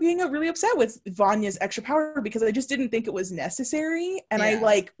I ended up being really upset with Vanya's extra power, because I just didn't think it was necessary. And I,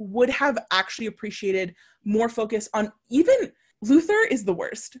 like, would have actually appreciated more focus on, even Luther is the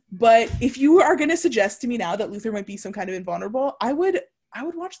worst. But if you are going to suggest to me now that Luther might be some kind of invulnerable, I would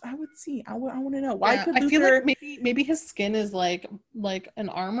watch. I would see. I want to know why could Luther. I feel like maybe his skin is like an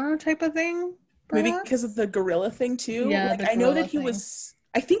armor type of thing. Perhaps? Maybe because of the gorilla thing too. Yeah, like, I know that he was.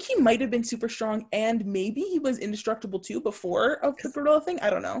 I think he might have been super strong, and maybe he was indestructible too before of the gorilla thing. I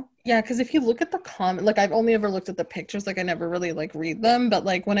don't know. Yeah, because if you look at the comic, like, I've only ever looked at the pictures, like, I never really, like, read them, but,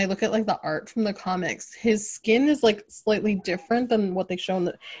 like, when I look at, like, the art from the comics, his skin is, like, slightly different than what they show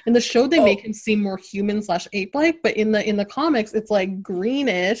in the show. They make him seem more human / ape-like, but in the comics, it's, like,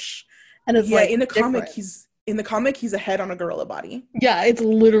 greenish, and it's like in the comic he's a head on a gorilla body. Yeah, it's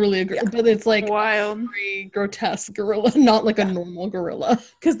literally a gorilla, but it's like wild, very grotesque gorilla, not like a normal gorilla.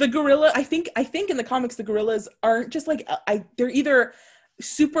 Because the gorilla, I think in the comics, the gorillas aren't just like they're either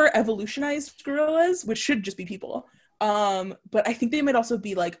super evolutionized gorillas, which should just be people, but I think they might also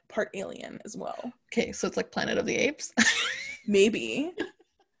be like part alien as well. Okay, so it's like Planet of the Apes. Maybe.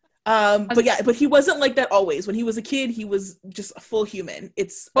 But he wasn't like that always. When he was a kid, he was just a full human.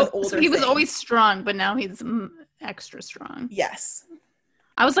 It's an older so he was thing. always strong, but now he's extra strong. Yes.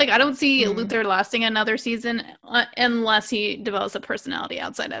 I was like, I don't see Luther lasting another season unless he develops a personality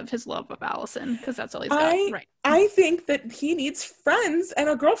outside of his love of Allison, because that's all he's got. Right. I think that he needs friends and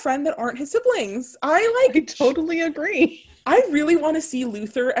a girlfriend that aren't his siblings. I totally agree. I really want to see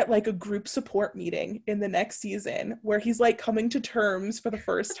Luther at, like, a group support meeting in the next season where he's, like, coming to terms for the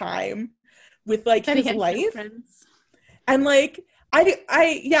first time with, like, his life. And, like,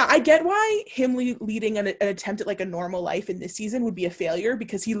 I get why him leading an attempt at, like, a normal life in this season would be a failure,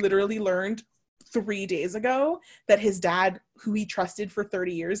 because he literally learned 3 days ago that his dad, who he trusted for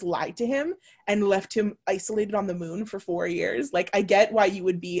 30 years, lied to him and left him isolated on the moon for 4 years. Like, I get why you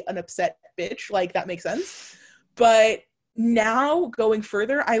would be an upset bitch. Like, that makes sense. But now going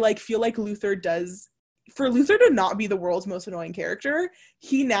further, I, like, feel like for Luther to not be the world's most annoying character,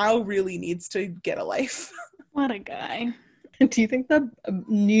 he now really needs to get a life. What a guy. Do you think the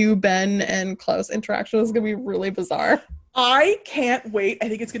new Ben and Klaus interaction is going to be really bizarre? I can't wait. I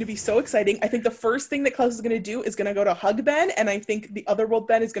think it's going to be so exciting. I think the first thing that Klaus is going to do is going to go to hug Ben, and I think the other world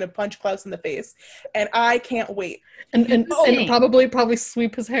Ben is going to punch Klaus in the face. And I can't wait. And probably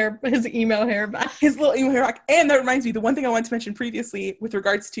sweep his emo hair back. His little emo hair back. And that reminds me, the one thing I wanted to mention previously with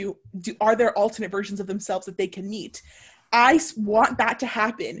regards to are there alternate versions of themselves that they can meet? I want that to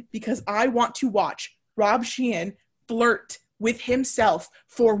happen because I want to watch Rob Sheehan flirt with himself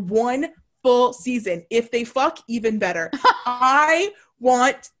for one full season. If they fuck, even better. I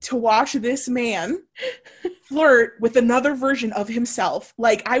want to watch this man flirt with another version of himself.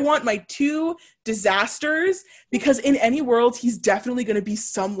 Like, I want my two disasters, because in any world, he's definitely going to be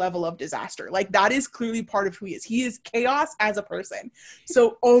some level of disaster. Like, that is clearly part of who he is. He is chaos as a person.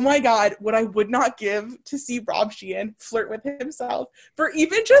 So, oh my God, what I would not give to see Rob Sheehan flirt with himself for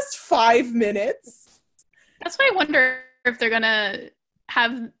even just 5 minutes. That's why I wonder if they're going to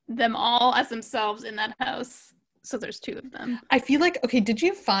have them all as themselves in that house. So there's 2 of them. I feel like, okay, did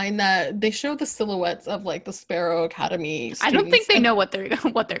you find that they show the silhouettes of, like, the Sparrow Academy students? I don't think they know what they're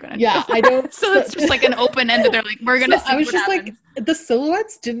gonna do. Yeah, I don't. So it's just like an open ended. They're like, we're gonna see what happens. Like, the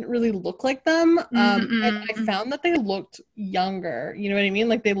silhouettes didn't really look like them, and I found that they looked younger. You know what I mean?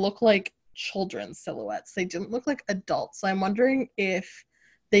 Like, they look like children's silhouettes. They didn't look like adults. So I'm wondering if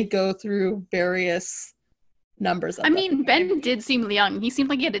they go through various numbers of them. Ben did seem young. He seemed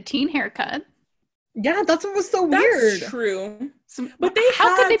like he had a teen haircut. Yeah, that's what was so weird. That's true. But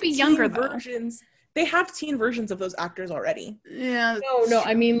how could they be younger versions? They have teen versions of those actors already. Yeah. No,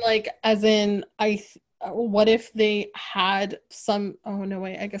 I mean, like, as in, what if they had some, oh no,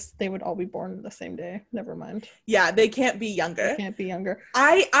 wait, I guess they would all be born the same day. Never mind. Yeah, they can't be younger. They can't be younger.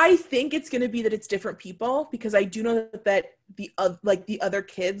 I think it's going to be that it's different people, because I do know that the other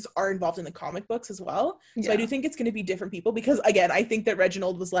kids are involved in the comic books as well. So I Yeah. do think it's going to be different people, because again, I think that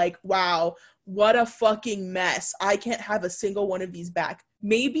Reginald was like, wow, what a fucking mess. I can't have a single one of these back.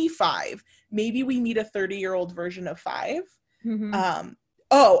 Maybe 5. Maybe we meet a 30-year-old version of 5. Mhm.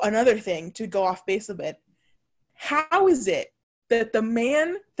 Oh, another thing to go off base a bit. How is it that the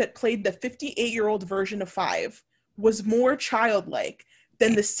man that played the 58-year-old version of 5 was more childlike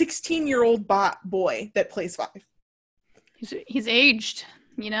than the 16-year-old boy that plays 5? He's aged,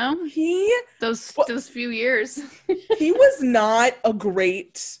 you know? He Those few years. he was not a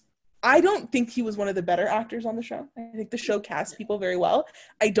great. I don't think he was one of the better actors on the show. I think the show cast people very well.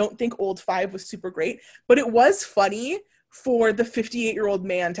 I don't think old 5 was super great, but it was funny for the 58-year-old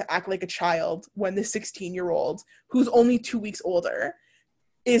man to act like a child when the 16-year-old, who's only 2 weeks older,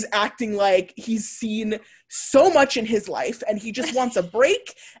 is acting like he's seen so much in his life and he just wants a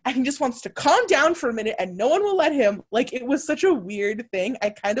break and he just wants to calm down for a minute and no one will let him. Like, it was such a weird thing. I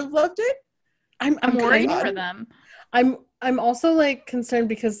kind of loved it. I'm worried kind for of- them. I'm also like concerned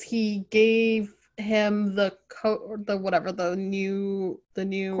because he gave him the new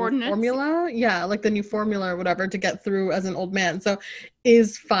Coordinates? formula. Yeah, like the new formula or whatever to get through as an old man. So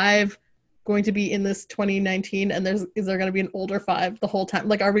is 5 going to be in this 2019 and is there going to be an older 5 the whole time?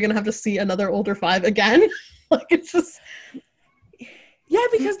 Like, are we going to have to see another older 5 again? Like, it's just Yeah,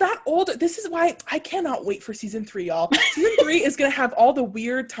 because this is why I cannot wait for season 3, y'all. Season 3 is going to have all the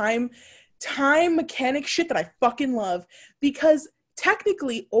weird time mechanic shit that I fucking love, because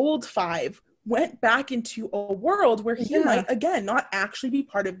technically old 5 went back into a world where he might again not actually be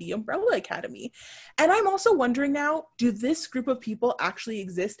part of the Umbrella Academy. And I'm also wondering now, do this group of people actually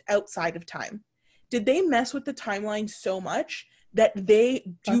exist outside of time? Did they mess with the timeline so much that they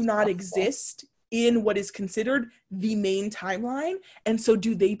do That's not possible. exist in what is considered the main timeline? And so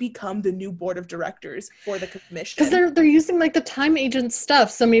do they become the new board of directors for the commission? because they're using like the time agent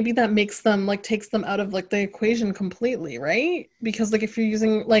stuff, so maybe that makes them like takes them out of like the equation completely, right? Because like if you're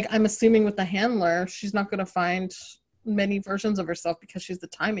using, like, I'm assuming with the handler, she's not going to find many versions of herself because she's the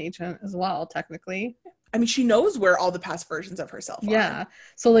time agent as well, technically. I mean, she knows where all the past versions of herself are. Yeah,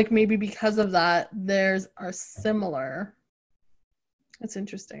 so like maybe because of that, theirs are similar. It's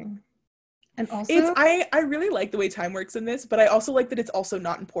interesting. And also, I really like the way time works in this, but I also like that it's also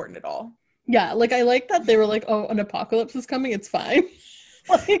not important at all. yeah, like I like that they were like, oh, an apocalypse is coming, it's fine.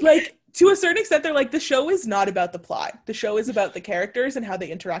 Like, to a certain extent, they're like, the show is not about the plot. The show is about the characters and how they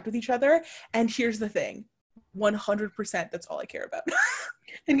interact with each other. And here's the thing, 100% that's all I care about.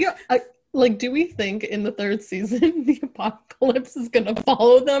 And yeah, like, do we think in the 3rd season the apocalypse is gonna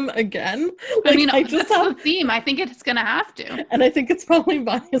follow them again? Like, I mean, I just that's have, the theme. I think it's going to have to. and I think it's probably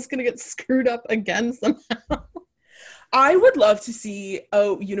Vanya's gonna get screwed up again somehow. I would love to see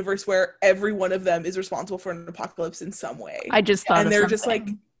a universe where every one of them is responsible for an apocalypse in some way. I just thought and of they're just like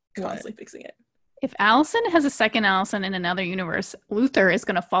something. constantly fixing it. If Allison has a second Allison in another universe, Luther is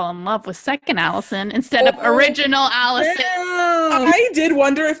going to fall in love with second Allison instead of Oh, original Allison. I did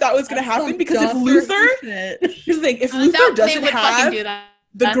wonder if that was going to happen, because if Luther, here's the thing, if Luther They doesn't would fucking have do that.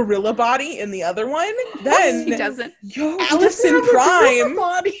 the gorilla body in the other one, then He doesn't. Yo, Allison Prime.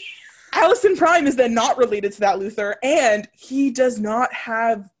 body. Allison Prime is then not related to that Luther, and he does not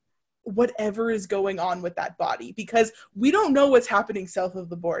have whatever is going on with that body, because we don't know what's happening south of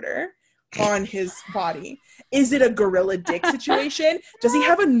the border on his body. Is it a gorilla dick situation? Does he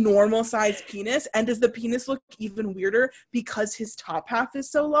have a normal sized penis? And does the penis look even weirder because his top half is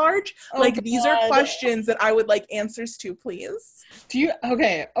so large? Oh, like, these are God. questions that I would like answers to, please. Do you?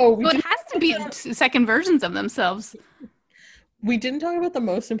 Okay. Oh, Well, it has to be second versions of themselves. we didn't talk about the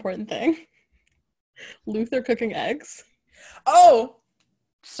most important thing. Luther cooking eggs. Oh,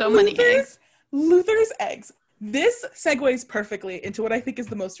 So many eggs. Luther's eggs. This segues perfectly into what I think is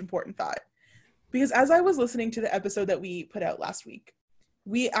the most important thought. Because as I was listening to the episode that we put out last week,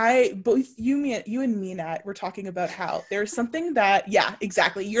 both you and me, Nat, were talking about how there's something that, yeah,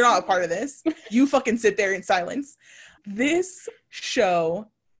 exactly, you're not a part of this. You fucking sit there in silence. This show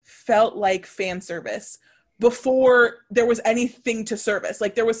felt like fan service before there was anything to service.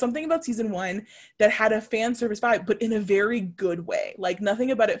 Like, there was something about season 1 that had a fan service vibe, but in a very good way. Like,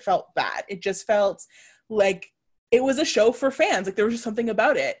 nothing about it felt bad. It just felt like it was a show for fans. Like, there was just something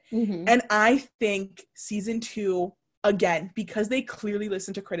about it. Mm-hmm. And I think season 2, again, because they clearly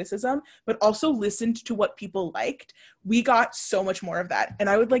listened to criticism, but also listened to what people liked, we got so much more of that. And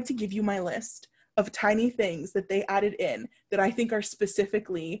I would like to give you my list of tiny things that they added in that I think are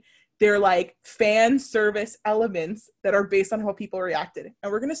specifically, they're like fan service elements that are based on how people reacted.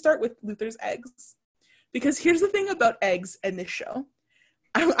 And we're going to start with Luther's eggs. Because here's the thing about eggs in this show.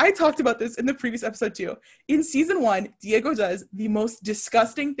 I talked about this in the previous episode too. In season 1, Diego does the most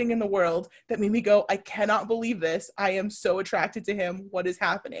disgusting thing in the world that made me go, I cannot believe this. I am so attracted to him. What is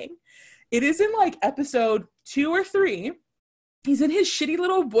happening? It is in like episode 2 or 3. He's in his shitty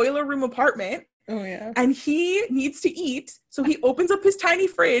little boiler room apartment. Oh, yeah. And he needs to eat. So he opens up his tiny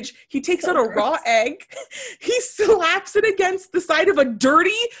fridge. He takes out a raw egg. He slaps it against the side of a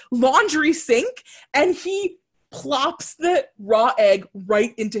dirty laundry sink. And he plops the raw egg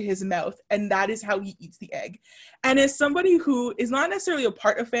right into his mouth. And that is how he eats the egg. And as somebody who is not necessarily a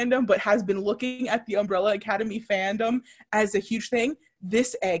part of fandom, but has been looking at the Umbrella Academy fandom as a huge thing,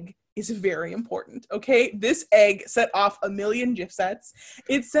 this egg is very important, okay? This egg set off a million GIF sets.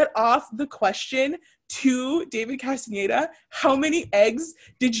 It set off the question to David Castaneda, how many eggs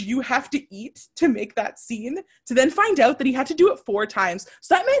did you have to eat to make that scene? To then find out that he had to do it 4 times.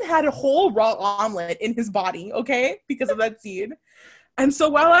 So that man had a whole raw omelet in his body, okay? Because of that scene. And so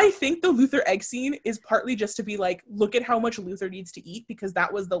while I think the Luther egg scene is partly just to be like, look at how much Luther needs to eat, because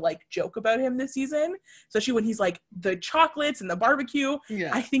that was the like joke about him this season, especially when he's like the chocolates and the barbecue.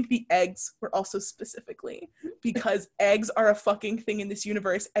 Yeah. I think the eggs were also specifically because eggs are a fucking thing in this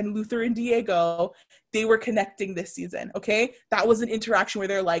universe, and Luther and Diego, they were connecting this season, okay? That was an interaction where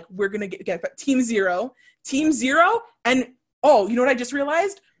they're like, we're gonna get Team Zero, and oh, you know what I just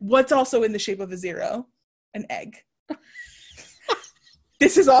realized? What's also in the shape of a zero? An egg.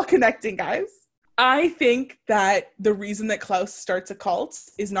 This is all connecting, guys. I think that the reason that Klaus starts a cult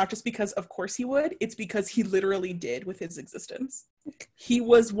is not just because, of course, he would. It's because he literally did with his existence. He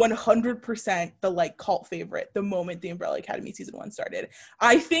was 100% the like cult favorite the moment the Umbrella Academy season 1 started.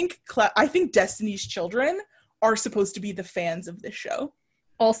 I think Destiny's Children are supposed to be the fans of this show.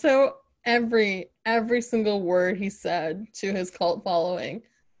 Also, every single word he said to his cult following,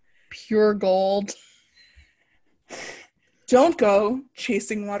 pure gold. Don't go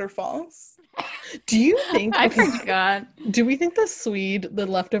chasing waterfalls. Do you think I forgot. do we think the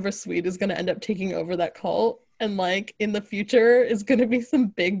leftover Swede is going to end up taking over that cult, and like in the future is going to be some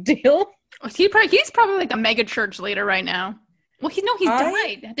big deal? He's probably like a mega church leader right now. Well, he's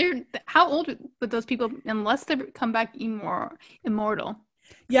died. How old would those people, unless they come back immortal?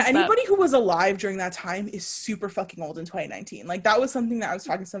 Yeah, anybody who was alive during that time is super fucking old in 2019. Like, that was something that I was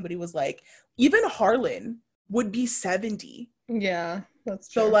talking to somebody was like, even Harlan would be 70. Yeah, that's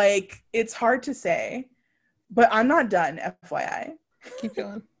true. So, like, it's hard to say. But I'm not done, FYI. Keep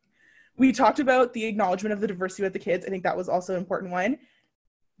going. We talked about the acknowledgement of the diversity with the kids. I think that was also an important one.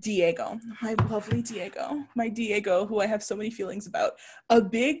 Diego, my lovely Diego. My Diego, who I have so many feelings about. A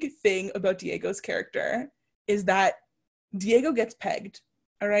big thing about Diego's character is that Diego gets pegged.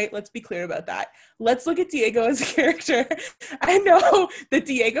 All right, let's be clear about that. Let's look at Diego as a character. I know that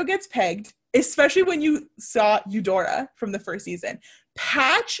Diego gets pegged, especially when you saw Eudora from the first season.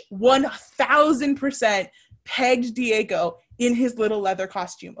 Patch 1000% pegged Diego in his little leather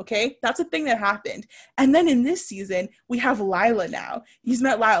costume, okay? That's a thing that happened. And then in this season, we have Lila now. He's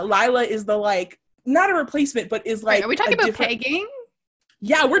met Lila. Lila is the, like, not a replacement, but is like— Wait, are we talking about pegging?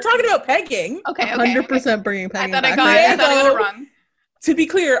 Yeah, we're talking about pegging. Okay. 100% bringing pegging I back. thought I got it wrong. To be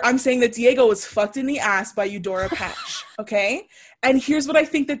clear, I'm saying that Diego was fucked in the ass by Eudora Patch, okay? And here's what I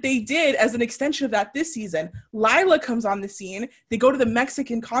think that they did as an extension of that this season. Lila comes on the scene. They go to the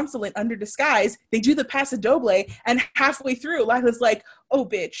Mexican consulate under disguise. They do the Paso Doble, and halfway through, Lila's like, oh,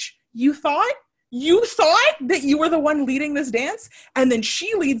 bitch, you thought that you were the one leading this dance? And then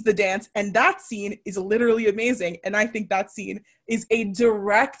she leads the dance, and that scene is literally amazing. And I think that scene is a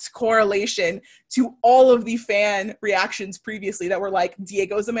direct correlation to all of the fan reactions previously that were like,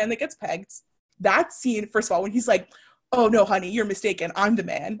 Diego's the man that gets pegged. That scene, first of all, when he's like, oh no, honey, you're mistaken, I'm the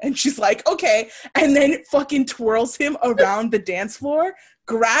man. And she's like, okay. And then fucking twirls him around the dance floor,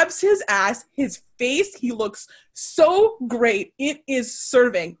 grabs his ass, his face, he looks so great. It is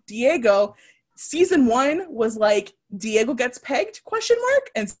serving. Diego, season 1 was like, Diego gets pegged, ?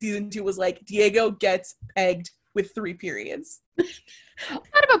 And season 2 was like, Diego gets pegged with 3 periods. I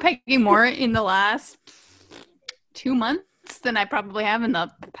thought about pegging more in the last 2 months than I probably have in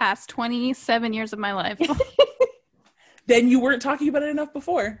the past 27 years of my life. Then you weren't talking about it enough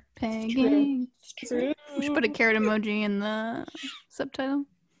before. Pegging. True. We should put a carrot emoji in the subtitle.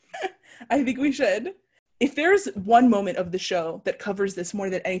 I think we should. If there's one moment of the show that covers this more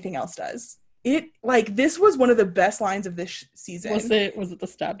than anything else does, this was one of the best lines of this season. Was it the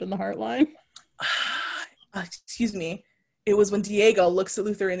stabbed in the heart line? Excuse me. It was when Diego looks at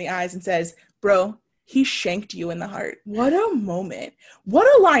Luther in the eyes and says, bro, he shanked you in the heart. What a moment. What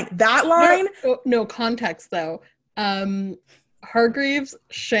a line. That line. No context though. Hargreaves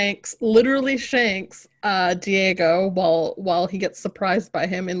literally shanks Diego while he gets surprised by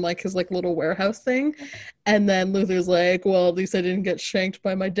him in like his like little warehouse thing. And then Luther's like, well, at least I didn't get shanked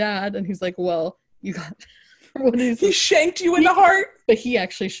by my dad. And he's like, well, you got what is He shanked you in the heart. But he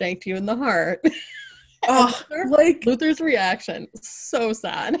actually shanked you in the heart. Oh, like Luther's reaction, so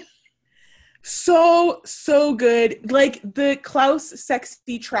sad. So good. Like the Klaus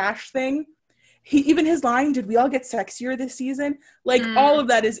sexy trash thing. Even his line, did we all get sexier this season? Like all of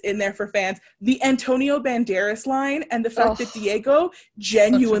that is in there for fans. The Antonio Banderas line and the fact that Diego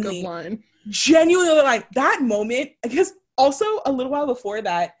genuinely line. That moment, I guess also a little while before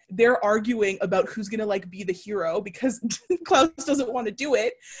that, they're arguing about who's gonna like be the hero because Klaus doesn't want to do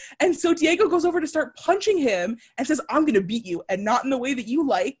it. And so Diego goes over to start punching him and says, I'm gonna beat you, and not in the way that you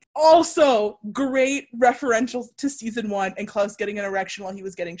like. Also, great referential to season 1 and Klaus getting an erection while he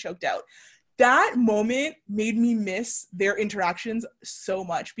was getting choked out. That moment made me miss their interactions so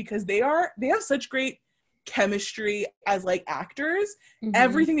much because they have such great chemistry as like actors.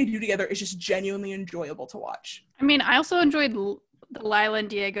 Everything they do together is just genuinely enjoyable to watch. I mean, I also enjoyed the Lila and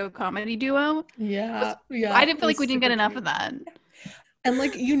Diego comedy duo. Yeah. I didn't feel like we didn't get enough of that. And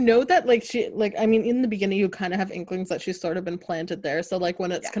like, you know, that like she, like, I mean, in the beginning you kind of have inklings that she's sort of been planted there, so like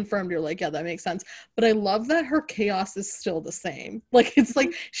when it's confirmed you're like, yeah, that makes sense. But I love that her chaos is still the same. Like, it's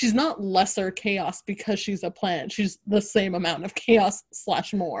like she's not lesser chaos because she's a plant, she's the same amount of chaos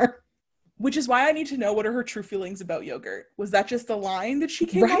 / more. Which is why I need to know, what are her true feelings about yogurt? Was that just the line that she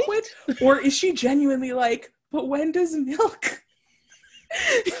came up with? Or is she genuinely like, but when does milk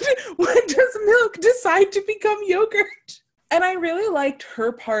decide to become yogurt? And I really liked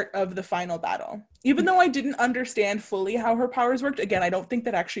her part of the final battle. Even though I didn't understand fully how her powers worked, again, I don't think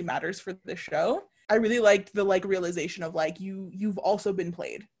that actually matters for the show. I really liked the like realization of like, you've also been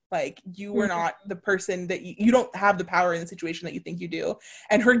played. Like, you were not the person that you don't have the power in the situation that you think you do.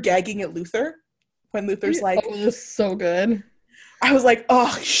 And her gagging at Luther when Luther's like, oh, it was so good. I was like,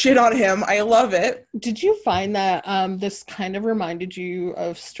 oh, shit on him. I love it. Did you find that this kind of reminded you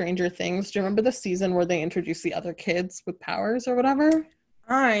of Stranger Things? Do you remember the season where they introduced the other kids with powers or whatever?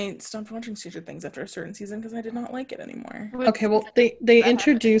 I stopped watching Stranger Things after a certain season because I did not like it anymore. Okay, well, they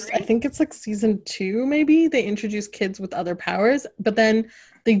introduced, I think it's like season 2 maybe, they introduced kids with other powers, but then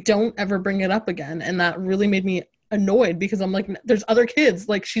they don't ever bring it up again, and that really made me annoyed because I'm like, there's other kids,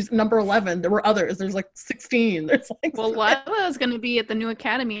 like she's number 11, there were others, there's like 16, there's like, well, Lila is going to be at the new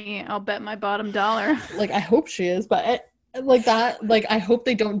academy, I'll bet my bottom dollar. Like, I hope she is, but like that, like I hope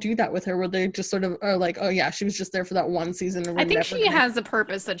they don't do that with her where they just sort of are like, oh yeah, she was just there for that one season. I think she has a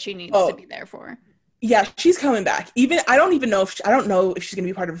purpose that she needs to be there for. Yeah, she's coming back. I don't know if she's going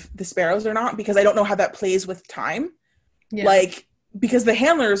to be part of the Sparrows or not, because I don't know how that plays with time. Yeah. Like, because the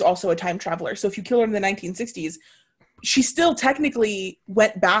Handler is also a time traveler, so if you kill her in the 1960s, she still technically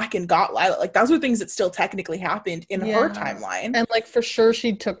went back and got Lila. Like, those are things that still technically happened in her timeline. And like, for sure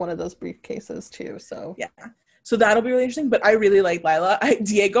she took one of those briefcases too, so yeah. So that'll be really interesting, but I really like Lila.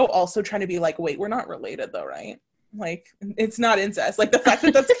 Diego also trying to be like, wait, we're not related though, right? Like, it's not incest. Like, the fact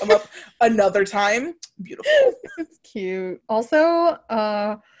that that's come up another time, beautiful. It's cute. Also,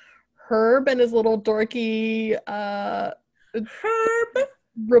 Herb and his little dorky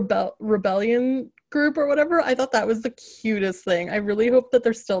rebellion group or whatever, I thought that was the cutest thing. I really hope that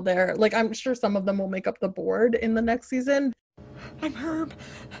they're still there. Like, I'm sure some of them will make up the board in the next season. I'm Herb.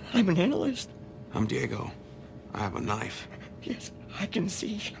 I'm an analyst. I'm Diego. I have a knife. Yes, I can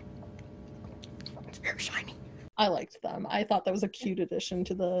see. It's very shiny. I liked them. I thought that was a cute addition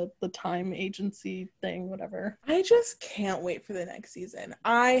to the time agency thing, whatever. I just can't wait for the next season.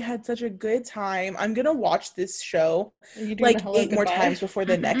 I had such a good time. I'm going to watch this show like 8 more times before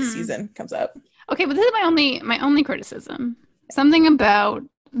the next season comes up. Okay, but this is my only criticism. Something about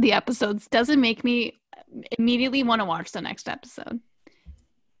the episodes doesn't make me immediately want to watch the next episode.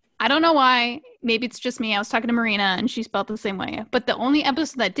 I don't know why. Maybe it's just me. I was talking to Marina and she felt the same way. But the only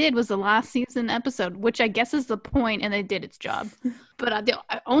episode that did was the last season episode, which I guess is the point, and it did its job. But the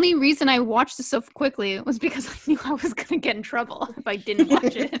only reason I watched it so quickly was because I knew I was going to get in trouble if I didn't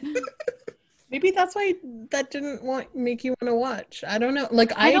watch it. Maybe that's why that didn't make you want to watch. I don't know.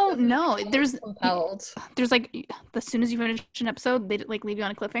 Like, I don't know. There's like, as soon as you finish an episode, they like leave you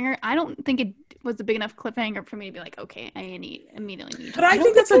on a cliffhanger. I don't think it was a big enough cliffhanger for me to be like, okay, I immediately need to. But I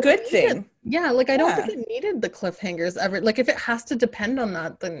think that's a good thing. Yeah, like I don't think it needed the cliffhangers ever. Like, if it has to depend on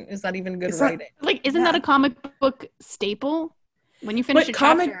that, then is that even good writing? Like, isn't that a comic book staple? When you finish a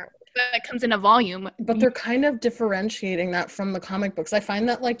chapter, that comes in a volume. But they're kind of differentiating that from the comic books. I find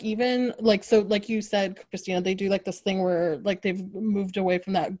that like even like, so like you said, Christina, they do like this thing where like they've moved away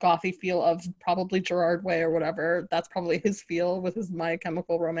from that gothy feel of probably Gerard Way or whatever. That's probably his feel with his My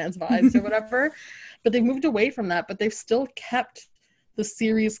Chemical Romance vibes or whatever. But they've moved away from that, but they've still kept the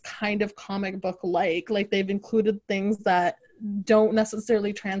series kind of comic book like they've included things that don't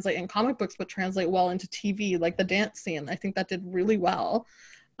necessarily translate in comic books but translate well into TV, like the dance scene. I think that did really well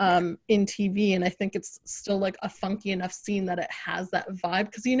in TV, and I think it's still like a funky enough scene that it has that vibe,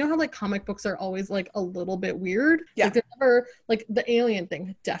 because you know how like comic books are always like a little bit weird. Like they're never like the alien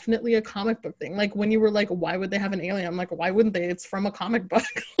thing, definitely a comic book thing. Like when you were like, why would they have an alien? I'm like, why wouldn't they? It's from a comic book.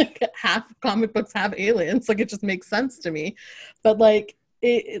 Like half comic books have aliens, like it just makes sense to me. But like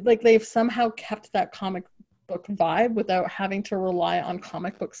it like they've somehow kept that comic book vibe without having to rely on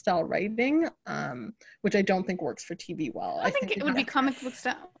comic book style writing, which I don't think works for TV well. I think it would be comic book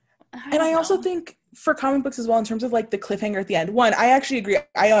style. I also think for comic books as well, in terms of like the cliffhanger at the end, one, I actually agree.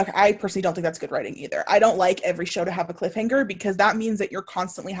 I personally don't think that's good writing either. I don't like every show to have a cliffhanger, because that means that you're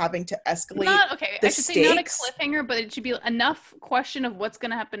constantly having to escalate I should say not a cliffhanger, but it should be enough question of what's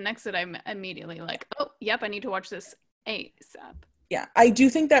going to happen next that I'm immediately like, oh, yep, I need to watch this ASAP. Yeah, I do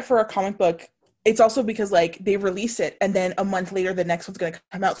think that for a comic book, it's also because like they release it and then a month later the next one's going to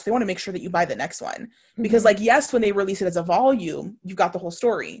come out, so they want to make sure that you buy the next one, because like yes, when they release it as a volume you've got the whole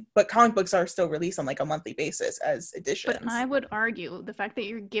story, but comic books are still released on like a monthly basis as editions. But I would argue the fact that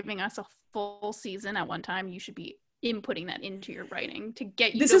you're giving us a full season at one time, you should be inputting that into your writing to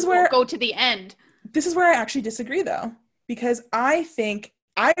get you to go to the end. This is where I actually disagree though, because I think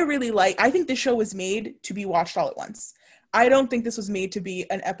this show was made to be watched all at once. I don't think this was made to be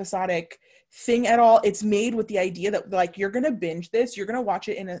an episodic thing at all. It's made with the idea that like you're gonna binge this, you're gonna watch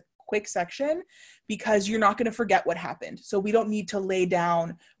it in a quick section, because you're not gonna forget what happened. So we don't need to lay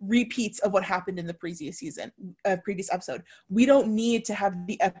down repeats of what happened in the previous episode. We don't need to have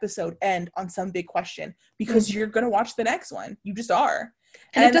the episode end on some big question, because you're gonna watch the next one. You just are.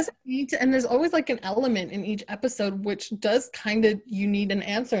 And it doesn't need to, and there's always like an element in each episode which does kind of, you need an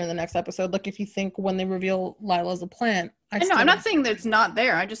answer in the next episode. Like if you think when they reveal Lila's a plant. I know, I'm not saying that it's not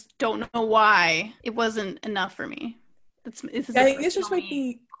there. I just don't know why it wasn't enough for me. This just might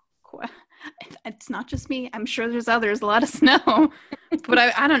be. It's not just me. I'm sure there's others. Let us know. But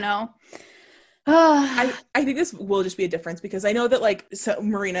I don't know. I think this will just be a difference, because I know that like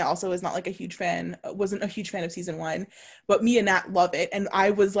Marina also is not like wasn't a huge fan of season 1, but me and Nat love it. And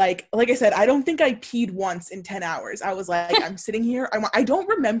I was like I said, I don't think I peed once in 10 hours. I was like, I'm sitting here. I don't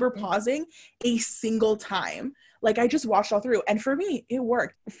remember pausing a single time. Like I just watched all through, and for me, it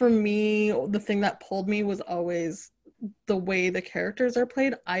worked. For me, the thing that pulled me was always the way the characters are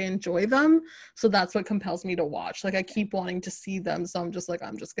played. I enjoy them, so that's what compels me to watch. Like I keep wanting to see them, so I'm just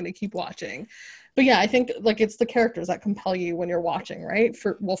gonna keep watching. But yeah, I think like it's the characters that compel you when you're watching, right?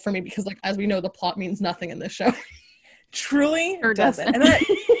 For me, because like as we know, the plot means nothing in this show. Truly doesn't.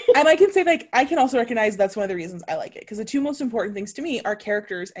 And I can say like I can also recognize that's one of the reasons I like it, because the two most important things to me are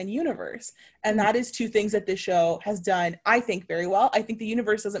characters and universe, and that is two things that this show has done, I think, very well. I think the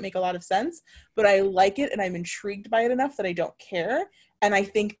universe doesn't make a lot of sense, but I like it and I'm intrigued by it enough that I don't care. And I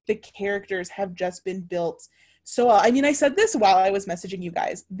think the characters have just been built so well. I mean, I said this while I was messaging you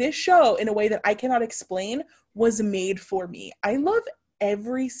guys. This show, in a way that I cannot explain, was made for me. I love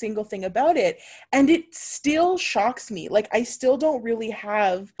every single thing about it, and it still shocks me. Like I still don't really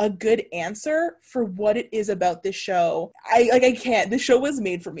have a good answer for what it is about this show. I can't. This show was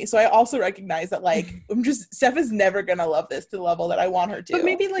made for me, so I also recognize that like Steph is never gonna love this to the level that I want her to. But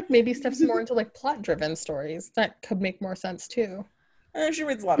maybe Steph's more into like plot driven stories. That could make more sense too. She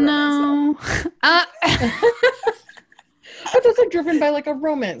reads a lot of romance. But those are driven by like a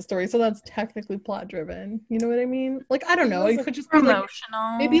romance story, so that's technically plot driven. You know what I mean? Like I don't know. It could just be emotional.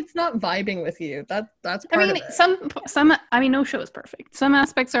 Like, maybe it's not vibing with you. That's part of it. Some. I mean, no show is perfect. Some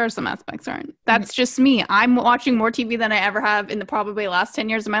aspects are, some aspects aren't. That's just me. I'm watching more TV than I ever have in the probably last 10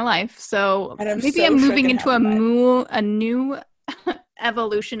 years of my life. So maybe I'm moving into a new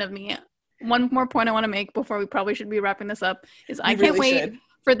evolution of me. One more point I want to make before we probably should be wrapping this up is I can't wait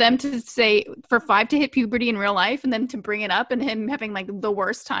for them to say, for 5 to hit puberty in real life and then to bring it up and him having like the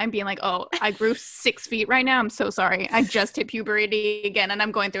worst time being like, oh, I grew 6 feet right now. I'm so sorry. I just hit puberty again and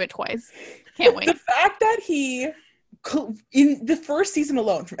I'm going through it twice. Can't wait. The fact that he, in the first season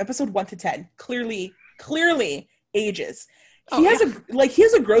alone, from episode 1 to 10, clearly ages. He has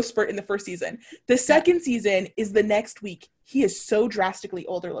a growth spurt in the first season. The second season is the next week. He is so drastically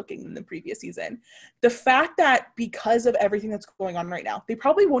older looking than the previous season. The fact that because of everything that's going on right now, they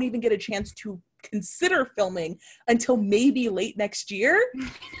probably won't even get a chance to consider filming until maybe late next year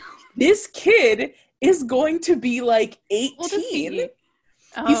This kid is going to be like 18. Old is he? He's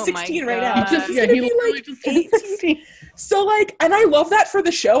Oh 16 my right now. God. He's Yeah, gonna he be literally like just turned 18. 16. So like, and I love that for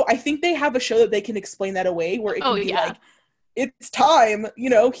the show. I think they have a show that they can explain that away where it can Oh, be yeah. like, it's time, you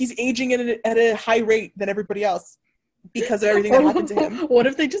know, he's aging at a high rate than everybody else because of everything that happened to him. What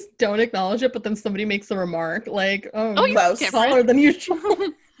if they just don't acknowledge it, but then somebody makes a remark like, "Oh, Oh, he's Klaus. taller than usual."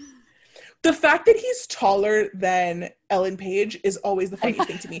 The fact that he's taller than Ellen Page is always the funniest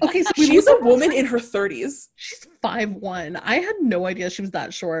thing to me. Okay, so we She's a looked up- woman in her 30s. She's 5'1". I had no idea she was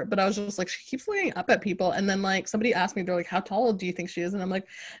that short, but I was just like, she keeps looking up at people. And then like somebody asked me, they're like, "How tall do you think she is?" And I'm like,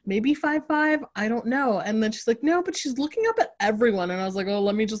 maybe 5'5". I don't know. And then she's like, "No, but she's looking up at everyone." And I was like, "Oh,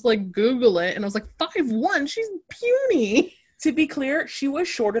 let me just like Google it." And I was like, 5'1". She's puny. To be clear, she was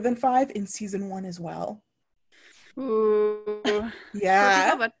shorter than 5 in season 1 as well. Ooh. Yeah.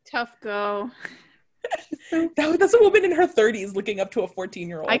 Have a tough go. That's a woman in her 30s looking up to a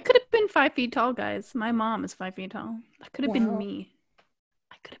 14-year-old. I could have been 5 feet tall, guys. My mom is 5 feet tall. That could have been Wow. me.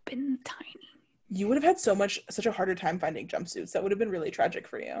 I could have been tiny. You would have had such a harder time finding jumpsuits. That would have been really tragic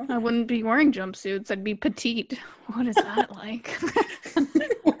for you. I wouldn't be wearing jumpsuits. I'd be petite. What is that like?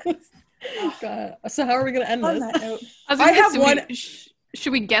 God. So how are we gonna end On this? that note, I, was I gonna have say, one-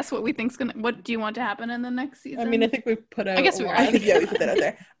 Should we guess what we think's gonna? What do you want to happen in the next season? I mean, I think we've put out. I guess we a are. lot. I think, yeah, we put that out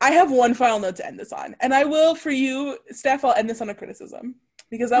there. I have one final note to end this on. And I will, for you, Steph, I'll end this on a criticism.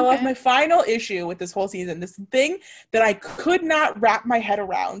 Because I love Okay. my final issue with this whole season. This thing that I could not wrap my head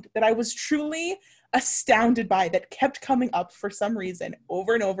around, that I was truly astounded by, that kept coming up for some reason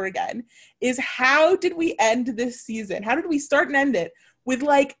over and over again, is how did we end this season? How did we start and end it with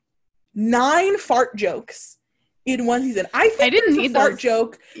like 9 fart jokes in one season? I think I didn't there's a need fart those.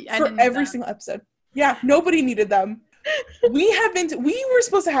 joke I for didn't need every that. single episode. Yeah, nobody needed them. We were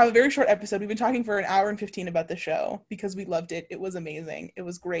supposed to have a very short episode. We've been talking for an hour and 15 about the show because we loved it. It was amazing. It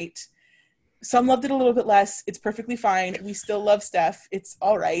was great. Some loved it a little bit less. It's perfectly fine. We still love Steph. It's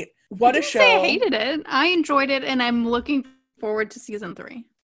all right. What I a didn't show. say I hated it. I enjoyed it, and I'm looking forward to season 3.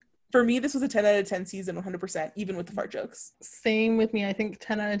 For me, this was a 10 out of 10 season, 100%, even with the fart jokes. Same with me. I think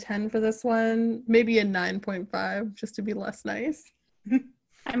 10 out of 10 for this one. Maybe a 9.5 just to be less nice.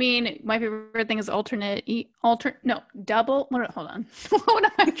 I mean, my favorite thing is double. Hold on. What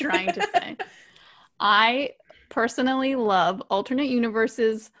am I trying to say? I personally love alternate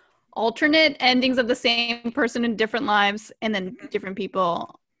universes, alternate endings of the same person in different lives, and then different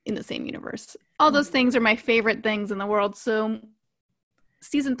people in the same universe. All those things are my favorite things in the world. So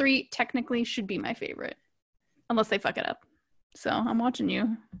season 3 technically should be my favorite, unless they fuck it up. So I'm watching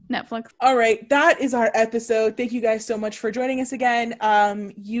you, Netflix. All right, that is our episode. Thank you guys so much for joining us again.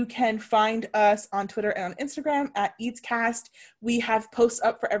 You can find us on Twitter and on Instagram at EatsCast. We have posts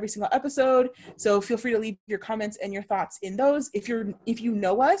up for every single episode, so feel free to leave your comments and your thoughts in those. If you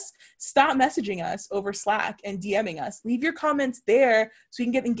know us, stop messaging us over Slack and DMing us. Leave your comments there so we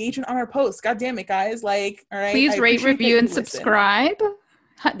can get engagement on our posts. God damn it, guys! Like, all right. Please I rate, appreciate that review, and you listen. subscribe.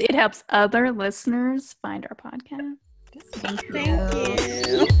 It helps other listeners find our podcast. Thank you.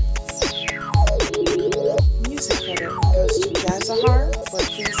 Music credit goes to Gazahar for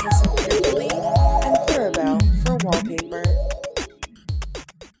Please Listen Carefully and Clarabelle for Wallpaper.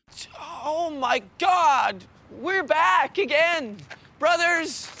 Oh my God! We're back again!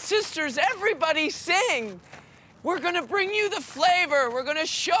 Brothers, sisters, everybody sing! We're gonna bring you the flavor! We're gonna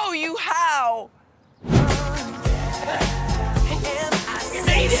show you how!